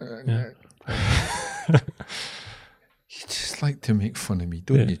man. You just like to make fun of me,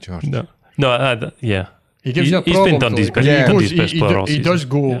 don't you, George? No. He gives you a problem. He's been Dundee's best player all season. He does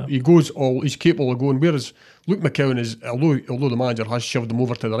go. Yeah. He goes all. He's capable of going. Whereas Luke McCowan is, although the manager has shoved him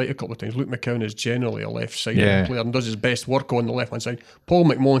over to the right a couple of times, Luke McCowan is generally a left-sided player and does his best work on the left-hand side. Paul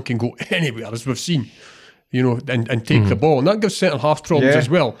McMullen can go anywhere, as we've seen, and take the ball, and that gives centre half problems as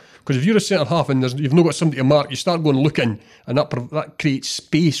well. Because if you're a centre half and you've not got somebody to mark, you start going looking, and that creates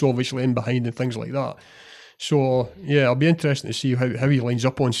space, obviously, in behind and things like that. So it'll be interesting to see how he lines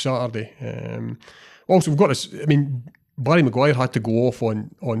up on Saturday. Also, we've got to. I mean, Barry Maguire had to go off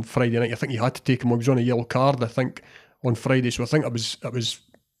on Friday night. I think he had to take him. He was on a yellow card, I think, on Friday. So I think it was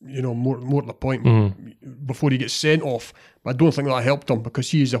more to the point before he gets sent off. But I don't think that helped him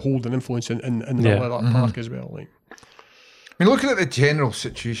because he is a holding influence in the middle of that park as well. I mean, looking at the general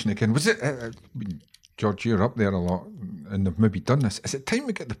situation again, was it? George, you're up there a lot, and they've maybe done this. Is it time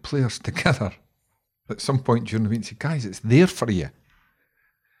to get the players together at some point during the week and say, guys, it's there for you.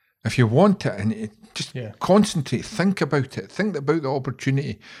 If you want it, and just concentrate, think about it, think about the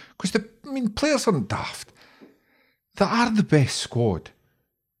opportunity. Because players aren't daft. They are the best squad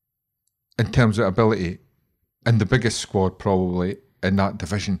in terms of ability, and the biggest squad probably in that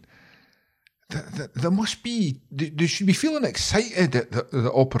division. They must be. They should be feeling excited at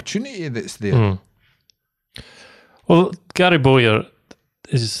the opportunity that's there. Well, Gary Bowyer,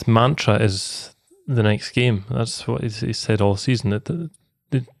 his mantra is the next game. That's what he said all season.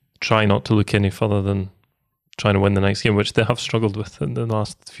 They try not to look any further than trying to win the next game, which they have struggled with in the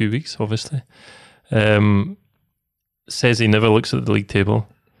last few weeks, obviously. Says he never looks at the league table.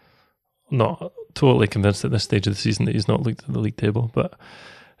 Not totally convinced at this stage of the season that he's not looked at the league table, but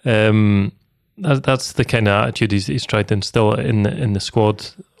that's the kind of attitude he's tried to instill in the squad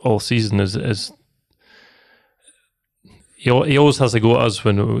all season. Is he always has a go at us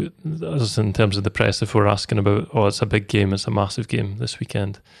us in terms of the press if we're asking about, it's a big game, it's a massive game this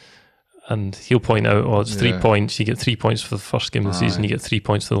weekend. And he'll point out, it's 3 points. You get 3 points for the first game of the season. You get 3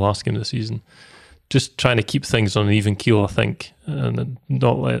 points for the last game of the season. just trying to keep things on an even keel, I think, and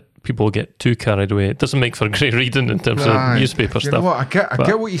not let people get too carried away. It doesn't make for great reading in terms of newspaper you stuff. know what? I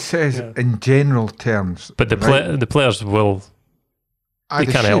get what he says in general terms. But the players will... They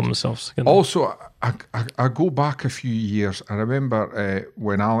can't help themselves. Also, I go back a few years. I remember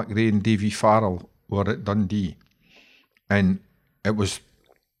when Alec Ray and Davy Farrell were at Dundee, and it was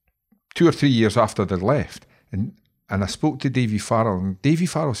 2 or 3 years after they'd left, and I spoke to Davy Farrell, and Davy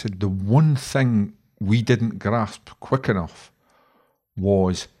Farrell said the one thing we didn't grasp quick enough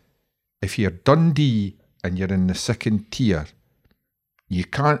was if you're Dundee and you're in the second tier, you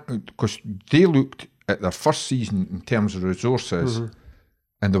can't, because they looked at their first season in terms of resources,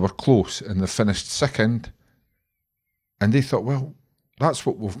 and they were close, and they finished second, and they thought, well, that's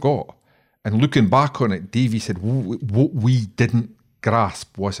what we've got. And looking back on it, Davy said, what we didn't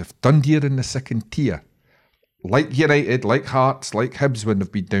grasp was if Dundee are in the second tier, like United, like Hearts, like Hibs when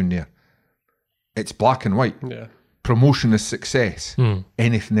they've been down there, it's black and white. Yeah. Promotion is success.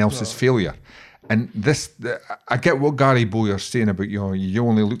 Anything else is failure. And this, I get what Gary Bowyer's saying about, you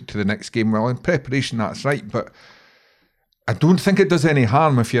only look to the next game. Well, in preparation, that's right, but I don't think it does any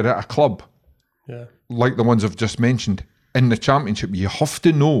harm if you're at a club like the ones I've just mentioned in the Championship. You have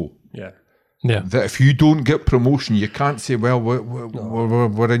to know that if you don't get promotion, you can't say, well,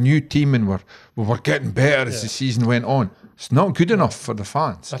 we're a new team and we're getting better as the season went on. It's not good enough for the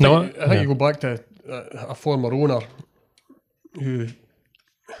fans. I think you go back to a former owner who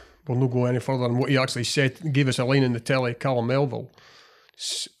will not go any further than what he actually said, gave us a line in the telly, Callum Melville.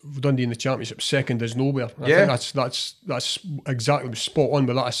 Dundee in the Championship, second is nowhere. I think that's exactly spot on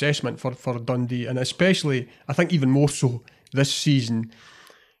with that assessment for Dundee, and especially I think even more so this season,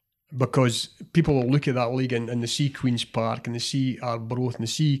 because people will look at that league and they see Queen's Park and they see Arbroath and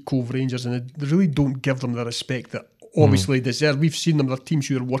they see Cove Rangers, and they really don't give them the respect that obviously deserve. We've seen them; they're teams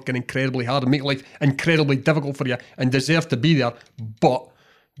who are working incredibly hard and make life incredibly difficult for you and deserve to be there, but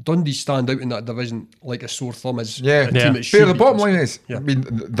Dundee stand out in that division like a sore thumb as a team that should. The bottom line is, I mean,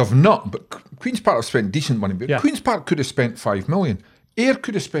 they've not, but Queen's Park have spent decent money. But Queen's Park could have spent 5 million. Ayr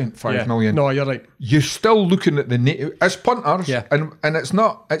could have spent 5 million. No, you're right. You're still looking at as punters, and it's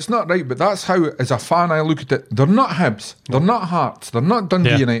not right. But that's how, as a fan, I look at it. They're not Hibs, they're not Hearts, they're not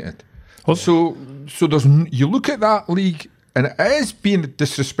Dundee United. Well, so there's you look at that league, and it is being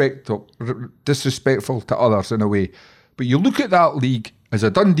disrespectful to others in a way. But you look at that league as a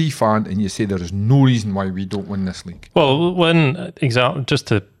Dundee fan and you say there is no reason why we don't win this league. Well, just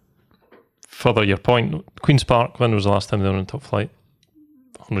to further your point, Queen's Park, when was the last time they were in top flight?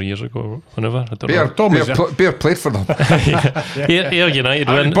 100 years ago or whenever? I don't know. Bear played for them. Ayr United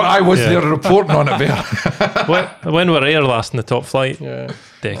win. But I was there reporting on it, Bear. when were Ayr last in the top flight?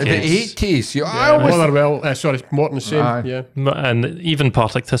 Decades. The 80s. Morton same. And even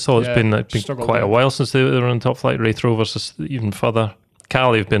Partick Thistle, it's been quite a while since they were in top flight. Raith Rovers is even further.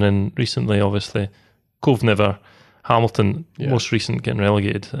 Cali have been in recently, obviously. Cove never. Hamilton, most recent, getting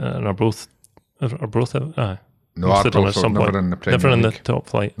relegated, and are both. No, Arbroath are never in the Premier League. Never in the top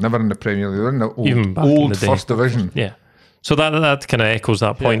flight. Never in the Premier League. They're in the old First Division. Yeah. So that kind of echoes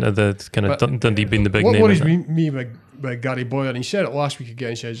that point of the kind of Dundee being the big name. What worries me with Gary Boyer, and he said it last week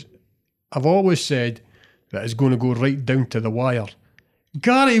again, he says, I've always said that it's going to go right down to the wire.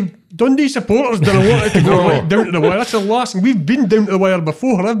 Gary, Dundee supporters don't want it to go right down to the wire. That's the last thing. We've been down to the wire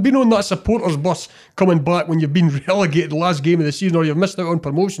before. I've been on that supporters bus coming back when you've been relegated last game of the season or you've missed out on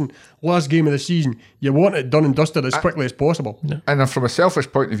promotion last game of the season. You want it done and dusted as quickly as possible. Yeah. And from a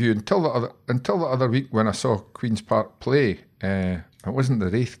selfish point of view, until the other week when I saw Queen's Park play, it wasn't the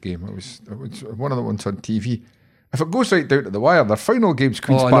Raith game. It was one of the ones on TV. If it goes right down to the wire, their final game's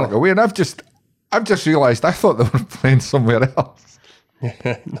Queen's Park away, and I've just realised I thought they were playing somewhere else.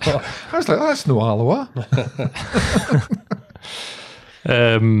 I was like, that's no Alloa.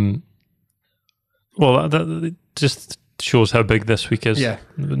 Well, that just shows how big this week is.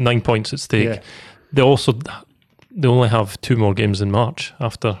 9 points at stake. They only have 2 more games in March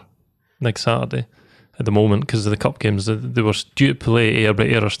after next Saturday at the moment because of the cup games. They were due to play Ayr, but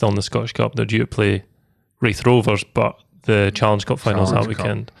Ayr are still in the Scottish Cup. They're due to play Raith Rovers, but the Challenge Cup finals that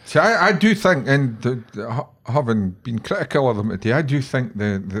weekend. See, I do think, and having been critical of them today, I do think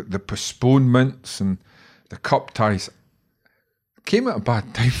the postponements and the cup ties came at a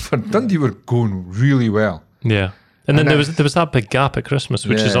bad time for Dundee. Were going really well. Yeah. And then there was that big gap at Christmas,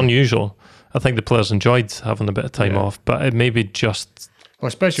 which is unusual. I think the players enjoyed having a bit of time off, but it maybe just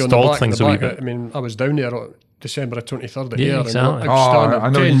especially stalled on the back, things a wee bit. I mean, I was down there December 23rd at Yeah, Ayr. exactly. And I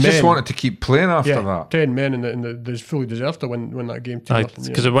know. 10 You just men. wanted to keep playing after that. 10 men, and they fully deserved to win that game.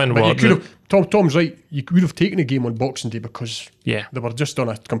 Because it went But you what? could have, Tom's right, you would have taken the game on Boxing Day because Yeah, they were just on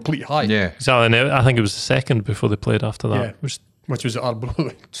a complete high. Yeah. exactly. And I think it was the second before they played after that. Yeah. Which was at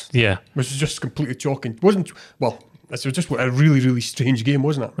Arbroath. Yeah. Which was just completely shocking. It was just a really, really strange game,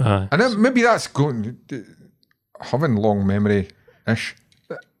 wasn't it? Aye. And then maybe that's going, having long memory-ish,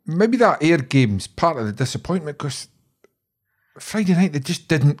 maybe that Ayr game's part of the disappointment because Friday night they just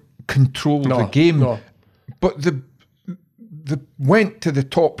didn't control the game. No. But they went to the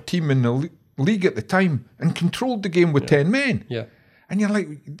top team in the league at the time and controlled the game with 10 men. Yeah. And you're like,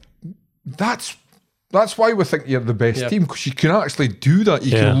 that's why we think you're the best team, because you can actually do that.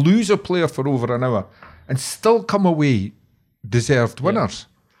 You can lose a player for over an hour and still come away deserved winners.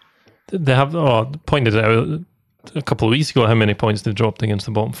 They have pointed out a couple of weeks ago how many points they dropped against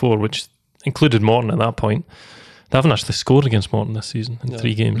the bottom four, which included Morton at that point. They haven't actually scored against Morton this season in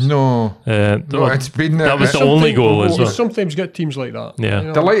 3 games. No, it's been... that was the only goal as You well. sometimes get teams like that. Yeah. You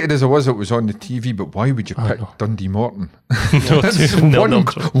know? Delighted as I was it was on the TV, but why would you pick Dundee Morton? No, That's no.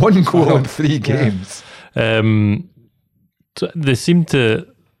 one goal in 3 games. So they seem to...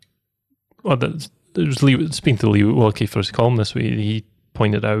 Well, speaking to Lee Wilkie for his column this week, he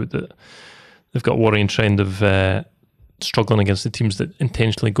pointed out that they've got a worrying trend of struggling against the teams that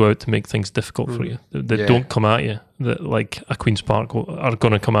intentionally go out to make things difficult for you. That don't come at you. That, like a Queen's Park, are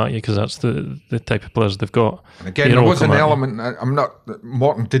going to come at you because that's the type of players they've got. And again, there was an element.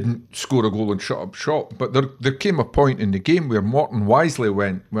 Morton didn't score a goal and shut up shop, but there came a point in the game where Morton wisely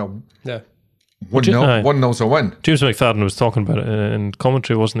went, well, 1-0's a win. James McFadden was talking about it in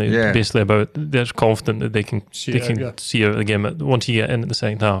commentary, wasn't he? Yeah. Basically about they're confident that they can see out the game once you get in at the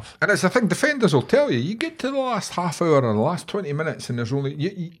second half. And it's the thing, defenders will tell you, you get to the last half hour or the last 20 minutes and there's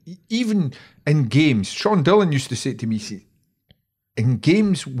only, even in games, Sean Dillon used to say to me, in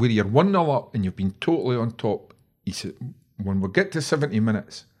games where you're 1-0 up and you've been totally on top, he said, when we get to 70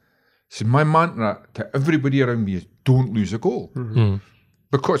 minutes, he said, my mantra to everybody around me is don't lose a goal. Mm-hmm.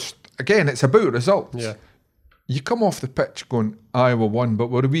 Because, again, it's about results. Yeah. You come off the pitch going, Iowa won, but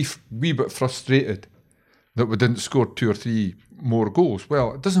we're a wee bit frustrated that we didn't score 2 or 3 more goals.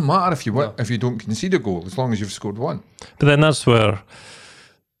 Well, it doesn't matter if you win, if you don't concede a goal, as long as you've scored 1. But then that's where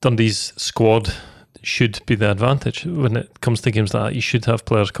Dundee's squad should be the advantage. When it comes to games like that, you should have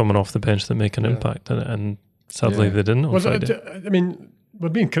players coming off the bench that make an impact, and sadly they didn't on Friday. I mean, we're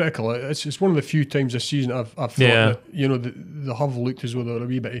being critical. It's one of the few times this season I've thought that the Hull looked as though they were a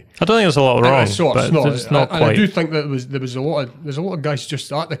wee bit. I don't think there's a lot wrong. It's not quite. I do think that there's a lot of guys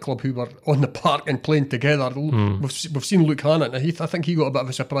just at the club who were on the park and playing together. We've seen Luke Hannett. I think he got a bit of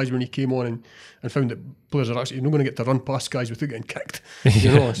a surprise when he came on and found that players are actually not going to get to run past guys without getting kicked.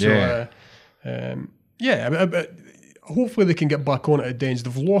 You know, so hopefully they can get back on it at Dens.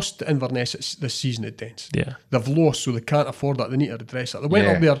 They've lost to Inverness this season at Dens. Yeah, they've lost, so they can't afford that. They need to address that. They went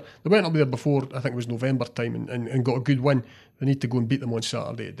up there before, I think it was November time, and got a good win. They need to go and beat them on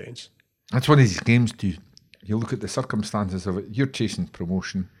Saturday at Dens. That's one of these games, too. You look at the circumstances of it. You're chasing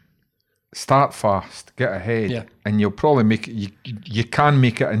promotion. Start fast, get ahead, and you'll probably make it. You can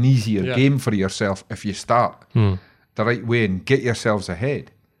make it an easier game for yourself if you start the right way and get yourselves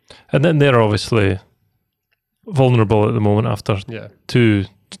ahead. And then they're obviously vulnerable at the moment after 2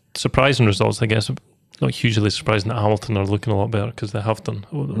 surprising results. I guess not hugely surprising that Hamilton are looking a lot better because they have done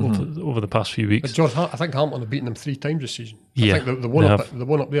over the past few weeks. But George, I think Hamilton have beaten them 3 times this season. Yeah, I think the one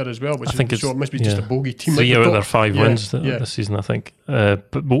up there as well, which it must be just a bogey team. 3 out of their 5 wins this season, I think.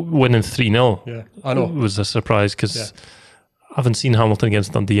 But winning 3-0 I know. was a surprise because I haven't seen Hamilton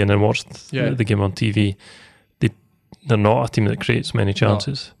against Dundee and then watched the game on TV. They're not a team that creates many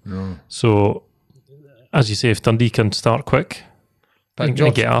chances. No. So, as you say, if Dundee can start quick and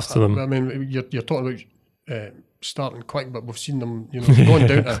get after them. I mean, you're talking about starting quick, but we've seen them. You know,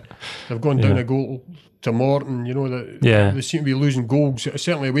 they've gone down a goal to Morton. You know, they seem to be losing goals,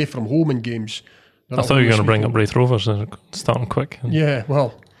 certainly away from home in games. I thought you were going to bring up Raith Rovers. They're starting quick. Yeah,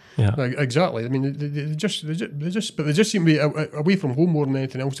 exactly. I mean, they just seem to be away from home more than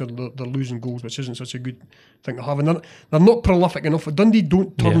anything else. They're losing goals, which isn't such a good thing to have. And they're not prolific enough. Dundee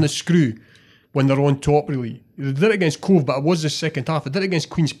don't turn the screw when they're on top. Really, they did it against Cove, but it was the second half. They did it against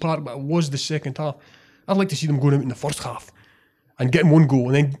Queen's Park, but it was the second half. I'd like to see them going out in the first half and getting 1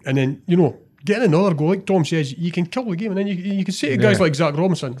 goal, and then getting another goal. Like Tom says, you can kill the game, and then you can say to guys like Zach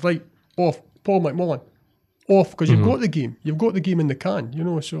Robinson, right off, Paul McMullen. Off because you've got the game. You've got the game in the can,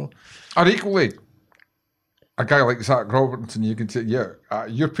 so. Or equally, a guy like Zach Robertson, you can say, you're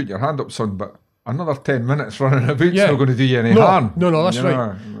putting your hand up, son, but another 10 minutes running about's Yeah. not going to do you any No, harm. no, that's You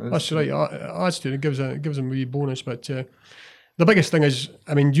right. know, That's right. Adds to it. It gives them a wee bonus. But the biggest thing is,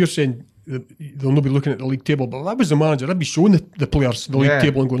 I mean, you're saying that they'll not be looking at the league table, but that was the manager. I'd be showing the players the league Yeah.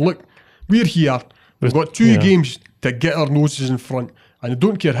 table and going, look, we're here. We've got 2 games to get our noses in front. And I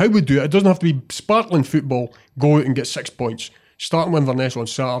don't care how we do it. It doesn't have to be sparkling football. Go out and get 6 points. Starting with Inverness on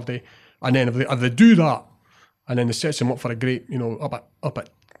Saturday. And then if they do that, and then it sets them up for a great,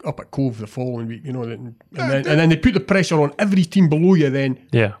 up at Cove the following week, and then they put the pressure on every team below you then.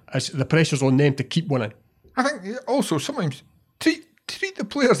 Yeah. As the pressure's on them to keep winning. I think also sometimes treat the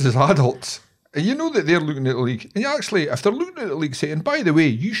players as adults. And you know that they're looking at the league. And actually, if they're looking at the league, saying, by the way,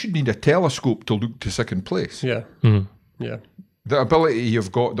 you should need a telescope to look to second place. Yeah. Yeah. The ability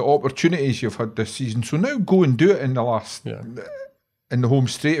you've got, the opportunities you've had this season. So now go and do it in the home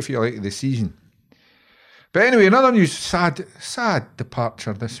straight, if you like, of the season. But anyway, another news, sad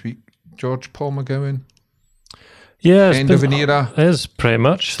departure this week. George Paul McGowan. Yeah. It's End of an era. It is pretty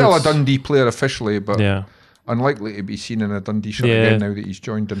much. Still a Dundee player officially, but Yeah. unlikely to be seen in a Dundee shirt Yeah. again now that he's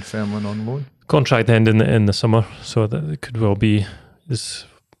joined Dunfermline on loan. Contract end in the summer, so that it could well be his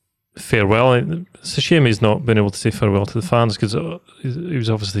farewell. It's a shame he's not been able to say farewell to the fans, because he was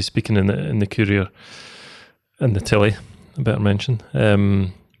obviously speaking in the Courier and the telly, I better mention.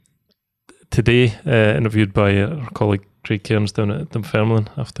 Today, interviewed by our colleague Craig Cairns down at Dunfermline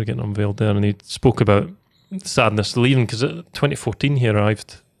after getting unveiled there, and he spoke about sadness leaving, because 2014 he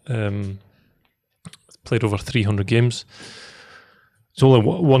arrived, played over 300 games. It's only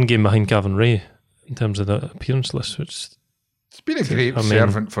one game behind Gavin Ray in terms of the appearance list, which He's been a great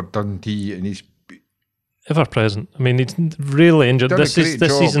servant for Dundee, and he's ever present. I mean, he's really injured. Done a This great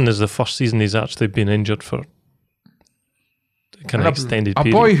job. season is the first season he's actually been injured for kind of extended a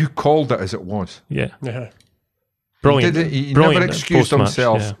period. boy who called it as it was. Yeah, Yeah. brilliant. He brilliant never excused post-match,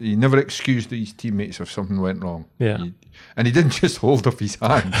 himself. He never excused his teammates if something went wrong. Yeah. And he didn't just hold up his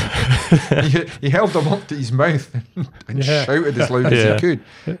hand. he held them up to his mouth and shouted as loud as he could.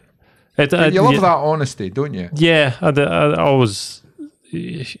 You love that honesty, don't you? Yeah, I always.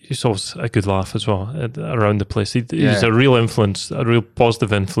 He's always a good laugh as well around the place. He's a real influence, a real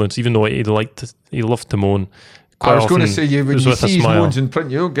positive influence. Even though he loved to moan. I was going to say, when you with a see his smile. moans in print,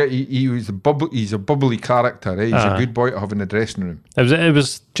 you don't get. He's a bubbly character. Eh? He's a good boy to have in the dressing room. It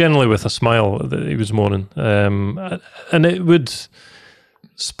was generally with a smile that he was moaning, and it would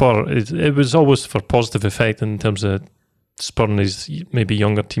spur. It was always for positive effect in terms of spurring his maybe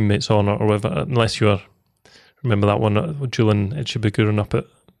younger teammates on or whatever. Unless you were, remember that one with Julian Echebaguren up at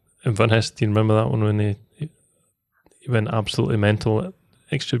Inverness. Do you remember that one when he went absolutely mental at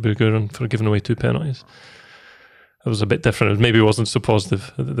Echebaguren for giving away 2 penalties? It was a bit different. Maybe it wasn't so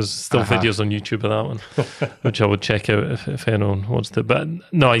positive. There's still videos on YouTube of that one, which I would check out if anyone wants to. But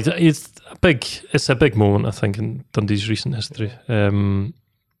no, it's a big moment, I think, in Dundee's recent history. And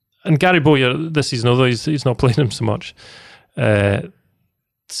Gary Bowyer this season, although he's not playing him so much,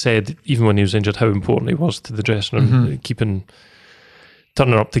 said even when he was injured how important he was to the dressing room,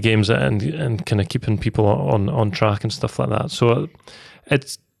 turning up to games and kind of keeping people on track and stuff like that. So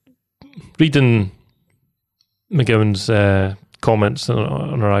it's reading McGowan's comments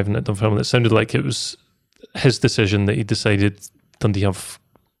on arriving at Dunfermline, it sounded like it was his decision that he decided Dundee have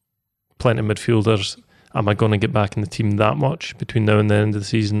plenty of midfielders. Am I going to get back in the team that much between now and the end of the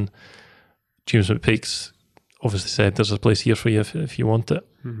season? James McPake's obviously said there's a place here for you if you want it.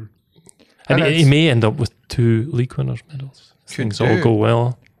 Mm-hmm. And he may end up with 2 league winners' medals. Things all go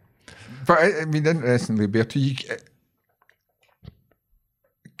well. But I mean, interestingly, Bertie,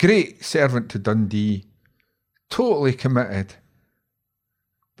 great servant to Dundee, totally committed.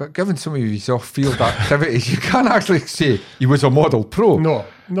 But given some of his off-field activities, you can't actually say he was a model pro. No.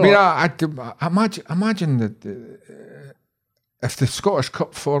 I mean, I imagine that if the Scottish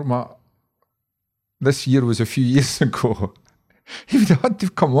Cup format this year was a few years ago, he would have had to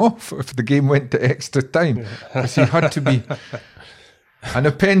come off if the game went to extra time. Because he had to be... An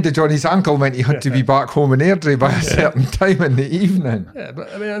appendage on his ankle meant he had to be back home in Airdrie by a certain time in the evening. Yeah,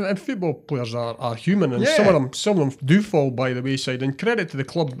 but I mean, and football players are human, and some of them do fall by the wayside. And credit to the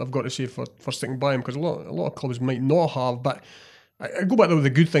club, I've got to say, for sticking by him, because a lot of clubs might not have. But I go back to the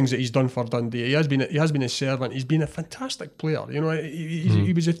good things that he's done for Dundee. He has been a servant. He's been a fantastic player. You know,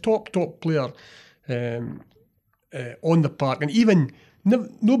 he was a top player on the park, and even.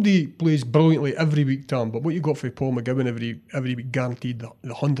 Nobody plays brilliantly every week, Tom, but what you got for Paul McGowan every week guaranteed the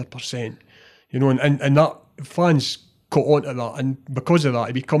 100%. You know, and that fans caught on to that, and because of that,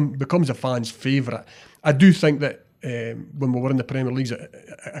 he becomes a fan's favourite. I do think that when we were in the Premier Leagues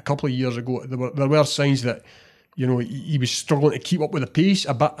a couple of years ago, there were signs that he was struggling to keep up with the pace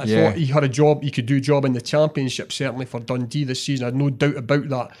a bit. I Yeah. thought he had a job, he could do a job in the Championship, certainly for Dundee this season. I had no doubt about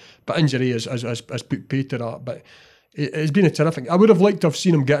that. But injury has put pay to that. But it's been a terrific. I would have liked to have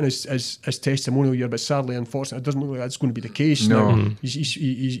seen him getting his testimonial year, but sadly, unfortunately, it doesn't look like that's going to be the case No. now.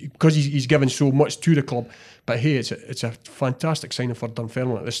 Because he's given so much to the club. But hey, it's a fantastic signing for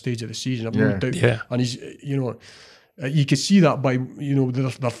Dunfermline at this stage of the season. I've no doubt. Yeah. And he's, you could see that by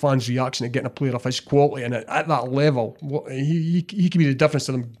their fans' reaction to getting a player of his quality, and at that level, he could be the difference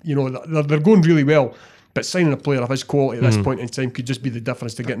to them. They're going really well, but signing a player of his quality at this point in time could just be the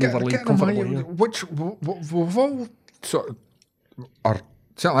difference to getting over the league comfortably. Which we've all sort of, or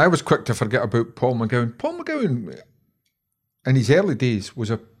certainly I was quick to forget about Paul McGowan. Paul McGowan, in his early days, was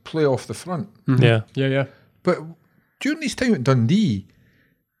a play off the front. Mm-hmm. Yeah. But during his time at Dundee,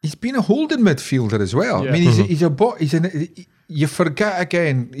 he's been a holding midfielder as well. Yeah. I mean, you forget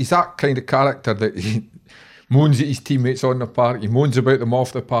again, he's that kind of character that he moans at his teammates on the park, he moans about them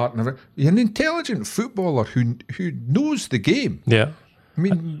off the park. And he's an intelligent footballer who knows the game. Yeah. I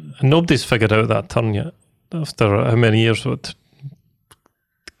mean, and nobody's figured out that turn yet. After how many years?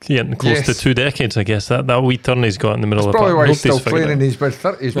 Getting close to 2 decades, I guess. That wee turn he's got in the middle of the probably park. why he's Nobody's still playing in his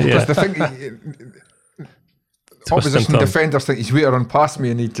mid-30s, because they think opposition defenders think he's way to run past me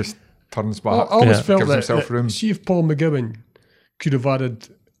and he just turns back. I always felt gives that, himself room. see if Paul McGowan could have added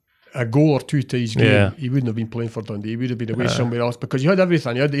a goal or two to his game, he wouldn't have been playing for Dundee. He would have been away somewhere else, because he had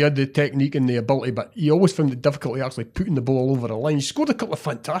everything. He had the technique and the ability, but he always found it difficult actually putting the ball over the line. He scored a couple of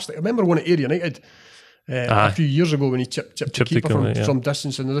fantastic. I remember one at Ayr United a few years ago when he chipped the keeper from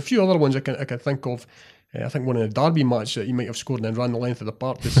distance, and there's a few other ones I can think of. I think one in the Derby match that he might have scored and then ran the length of the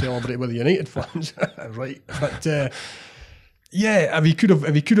park to celebrate with the United fans. Right, but if he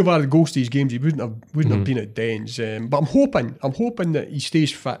could have added goals to his games, he wouldn't have been at Dens. But I'm hoping that he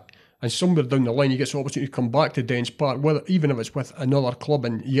stays fit, and somewhere down the line he gets the opportunity to come back to Dens Park, even if it's with another club,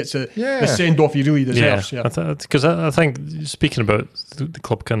 and he gets the send off he really deserves. Yeah, because I think, speaking about the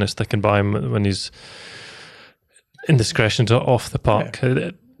club kind of sticking by him when he's indiscretions off the park.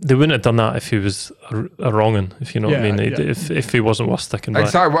 They wouldn't have done that if he was a wrong-un, if you know what I mean. If he wasn't worth sticking by.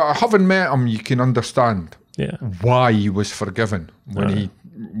 Exactly. Well, having met him, you can understand why he was forgiven when he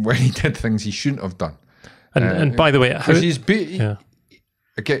did things he shouldn't have done. And by the way, because he's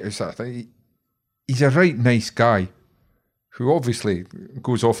a right nice guy who obviously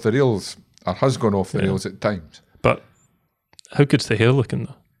goes off the rails, or has gone off the rails at times. But how good's the hair looking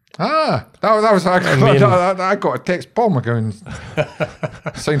though? That was I got a text. Paul McGowan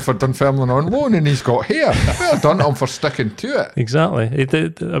signed for Dunfermline on loan, and he's got hair. Well done to him for sticking to it. Exactly. He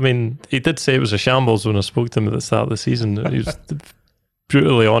did. I mean, he did say it was a shambles when I spoke to him at the start of the season. He was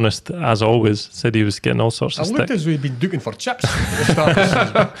brutally honest, as always. Said he was getting all sorts of stick. I looked as though he'd been duking for chips at the start of the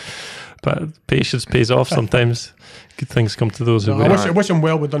season. But patience pays off sometimes. Good things come to those who wait. I wish him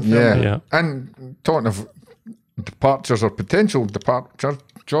well with Dunfermline. Yeah. And talking of departures or potential departures,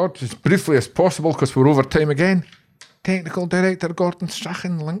 George, as briefly as possible, because we're over time again. Technical director Gordon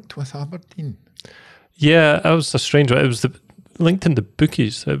Strachan linked with Aberdeen. Yeah, that was a strange one. It was linked in the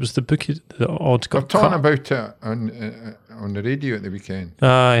bookies. It was the bookies. The odds got cut. Talking about it on the radio at the weekend.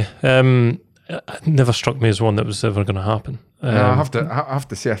 Aye, it never struck me as one that was ever going to happen. I have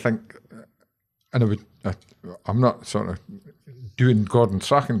to say, I think, and I'm not sort of doing Gordon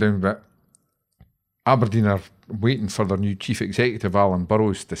Strachan down, but Aberdeen are waiting for their new chief executive, Alan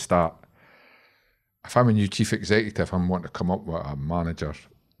Burrows, to start. If I'm a new chief executive, I'm wanting to come up with a manager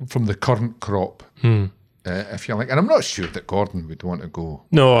from the current crop, if you like. And I'm not sure that Gordon would want to go.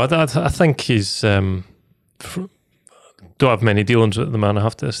 No, I think he's... don't have many dealings with the man, I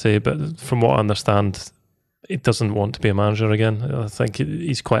have to say, but from what I understand, he doesn't want to be a manager again. I think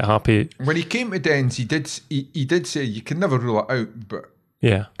he's quite happy. When he came to Dens, he did say you can never rule it out, but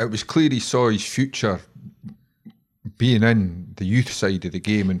it was clear he saw his future being in the youth side of the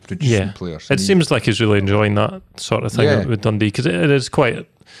game and producing players. It seems like he's really enjoying that sort of thing with Dundee, because it is quite...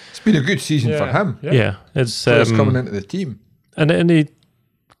 It's been a good season for him. Yeah. It's players coming into the team. And he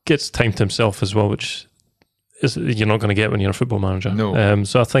gets time to himself as well, which is you're not going to get when you're a football manager. No.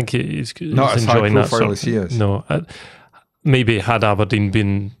 So I think he's not as enjoying high that profile as he is. No. Maybe had Aberdeen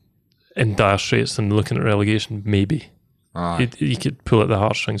been in dire straits and looking at relegation, maybe. He could pull at the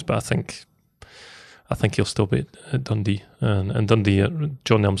heartstrings, but I think he'll still be at Dundee, and Dundee,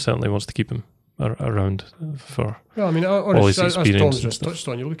 John Elm certainly wants to keep him around for all his experience. As Tom's just touched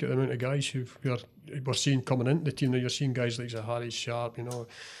on, you look at the amount of guys who we're seeing coming into the team now. You're seeing guys like Harry Sharp,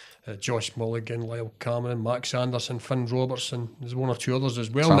 Josh Mulligan, Lyle Cameron, Max Anderson, Finn Robertson. There's one or two others as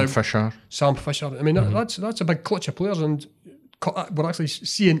well. Sam Fisher. I mean, that's a big clutch of players, and we're actually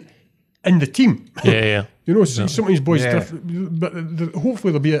seeing in the team. Yeah. You know, some of these boys, Yeah. but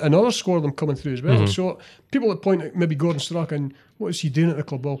hopefully there'll be another score of them coming through as well. So people that point at maybe Gordon Strachan, what is he doing at the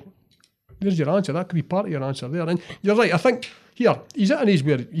club? Well, there's your answer. That could be part of your answer there. And you're right. I think here he's at an age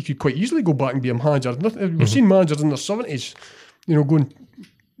where you could quite easily go back and be a manager. We've seen managers in their 70s, you know, going.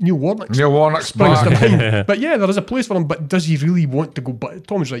 Neil Warnock's back. to mind. But yeah, there is a place for him. But does he really want to go back?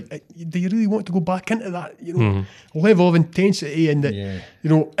 Tom's right. Do you really want to go back into that, you know, level of intensity and that, you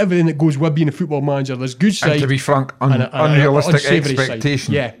know, everything that goes with being a football manager? There's good side. And to be frank, unrealistic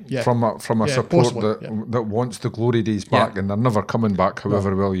expectations from a support that wants the glory days back, and they're never coming back.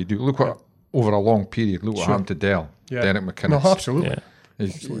 However well you do. Look what over a long period. Look what happened to Derek McInnes. No, absolutely.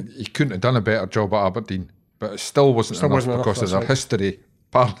 He couldn't have done a better job at Aberdeen, but it still wasn't enough because of their history.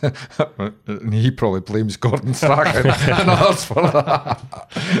 And he probably blames Gordon Strachan and others for that.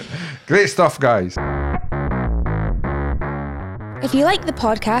 Great stuff, guys. If you like the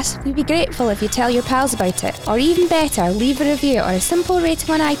podcast, we'd be grateful if you tell your pals about it, or even better, leave a review or a simple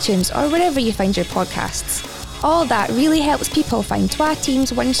rating on iTunes or wherever you find your podcasts. All that really helps people find Twa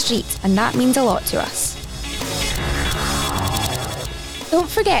Teams One Street, and that means a lot to us. Don't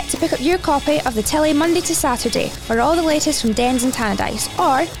forget to pick up your copy of The Tilly Monday to Saturday for all the latest from Dens and Tannadice,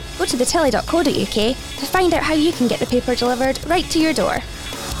 or go to thetilly.co.uk to find out how you can get the paper delivered right to your door.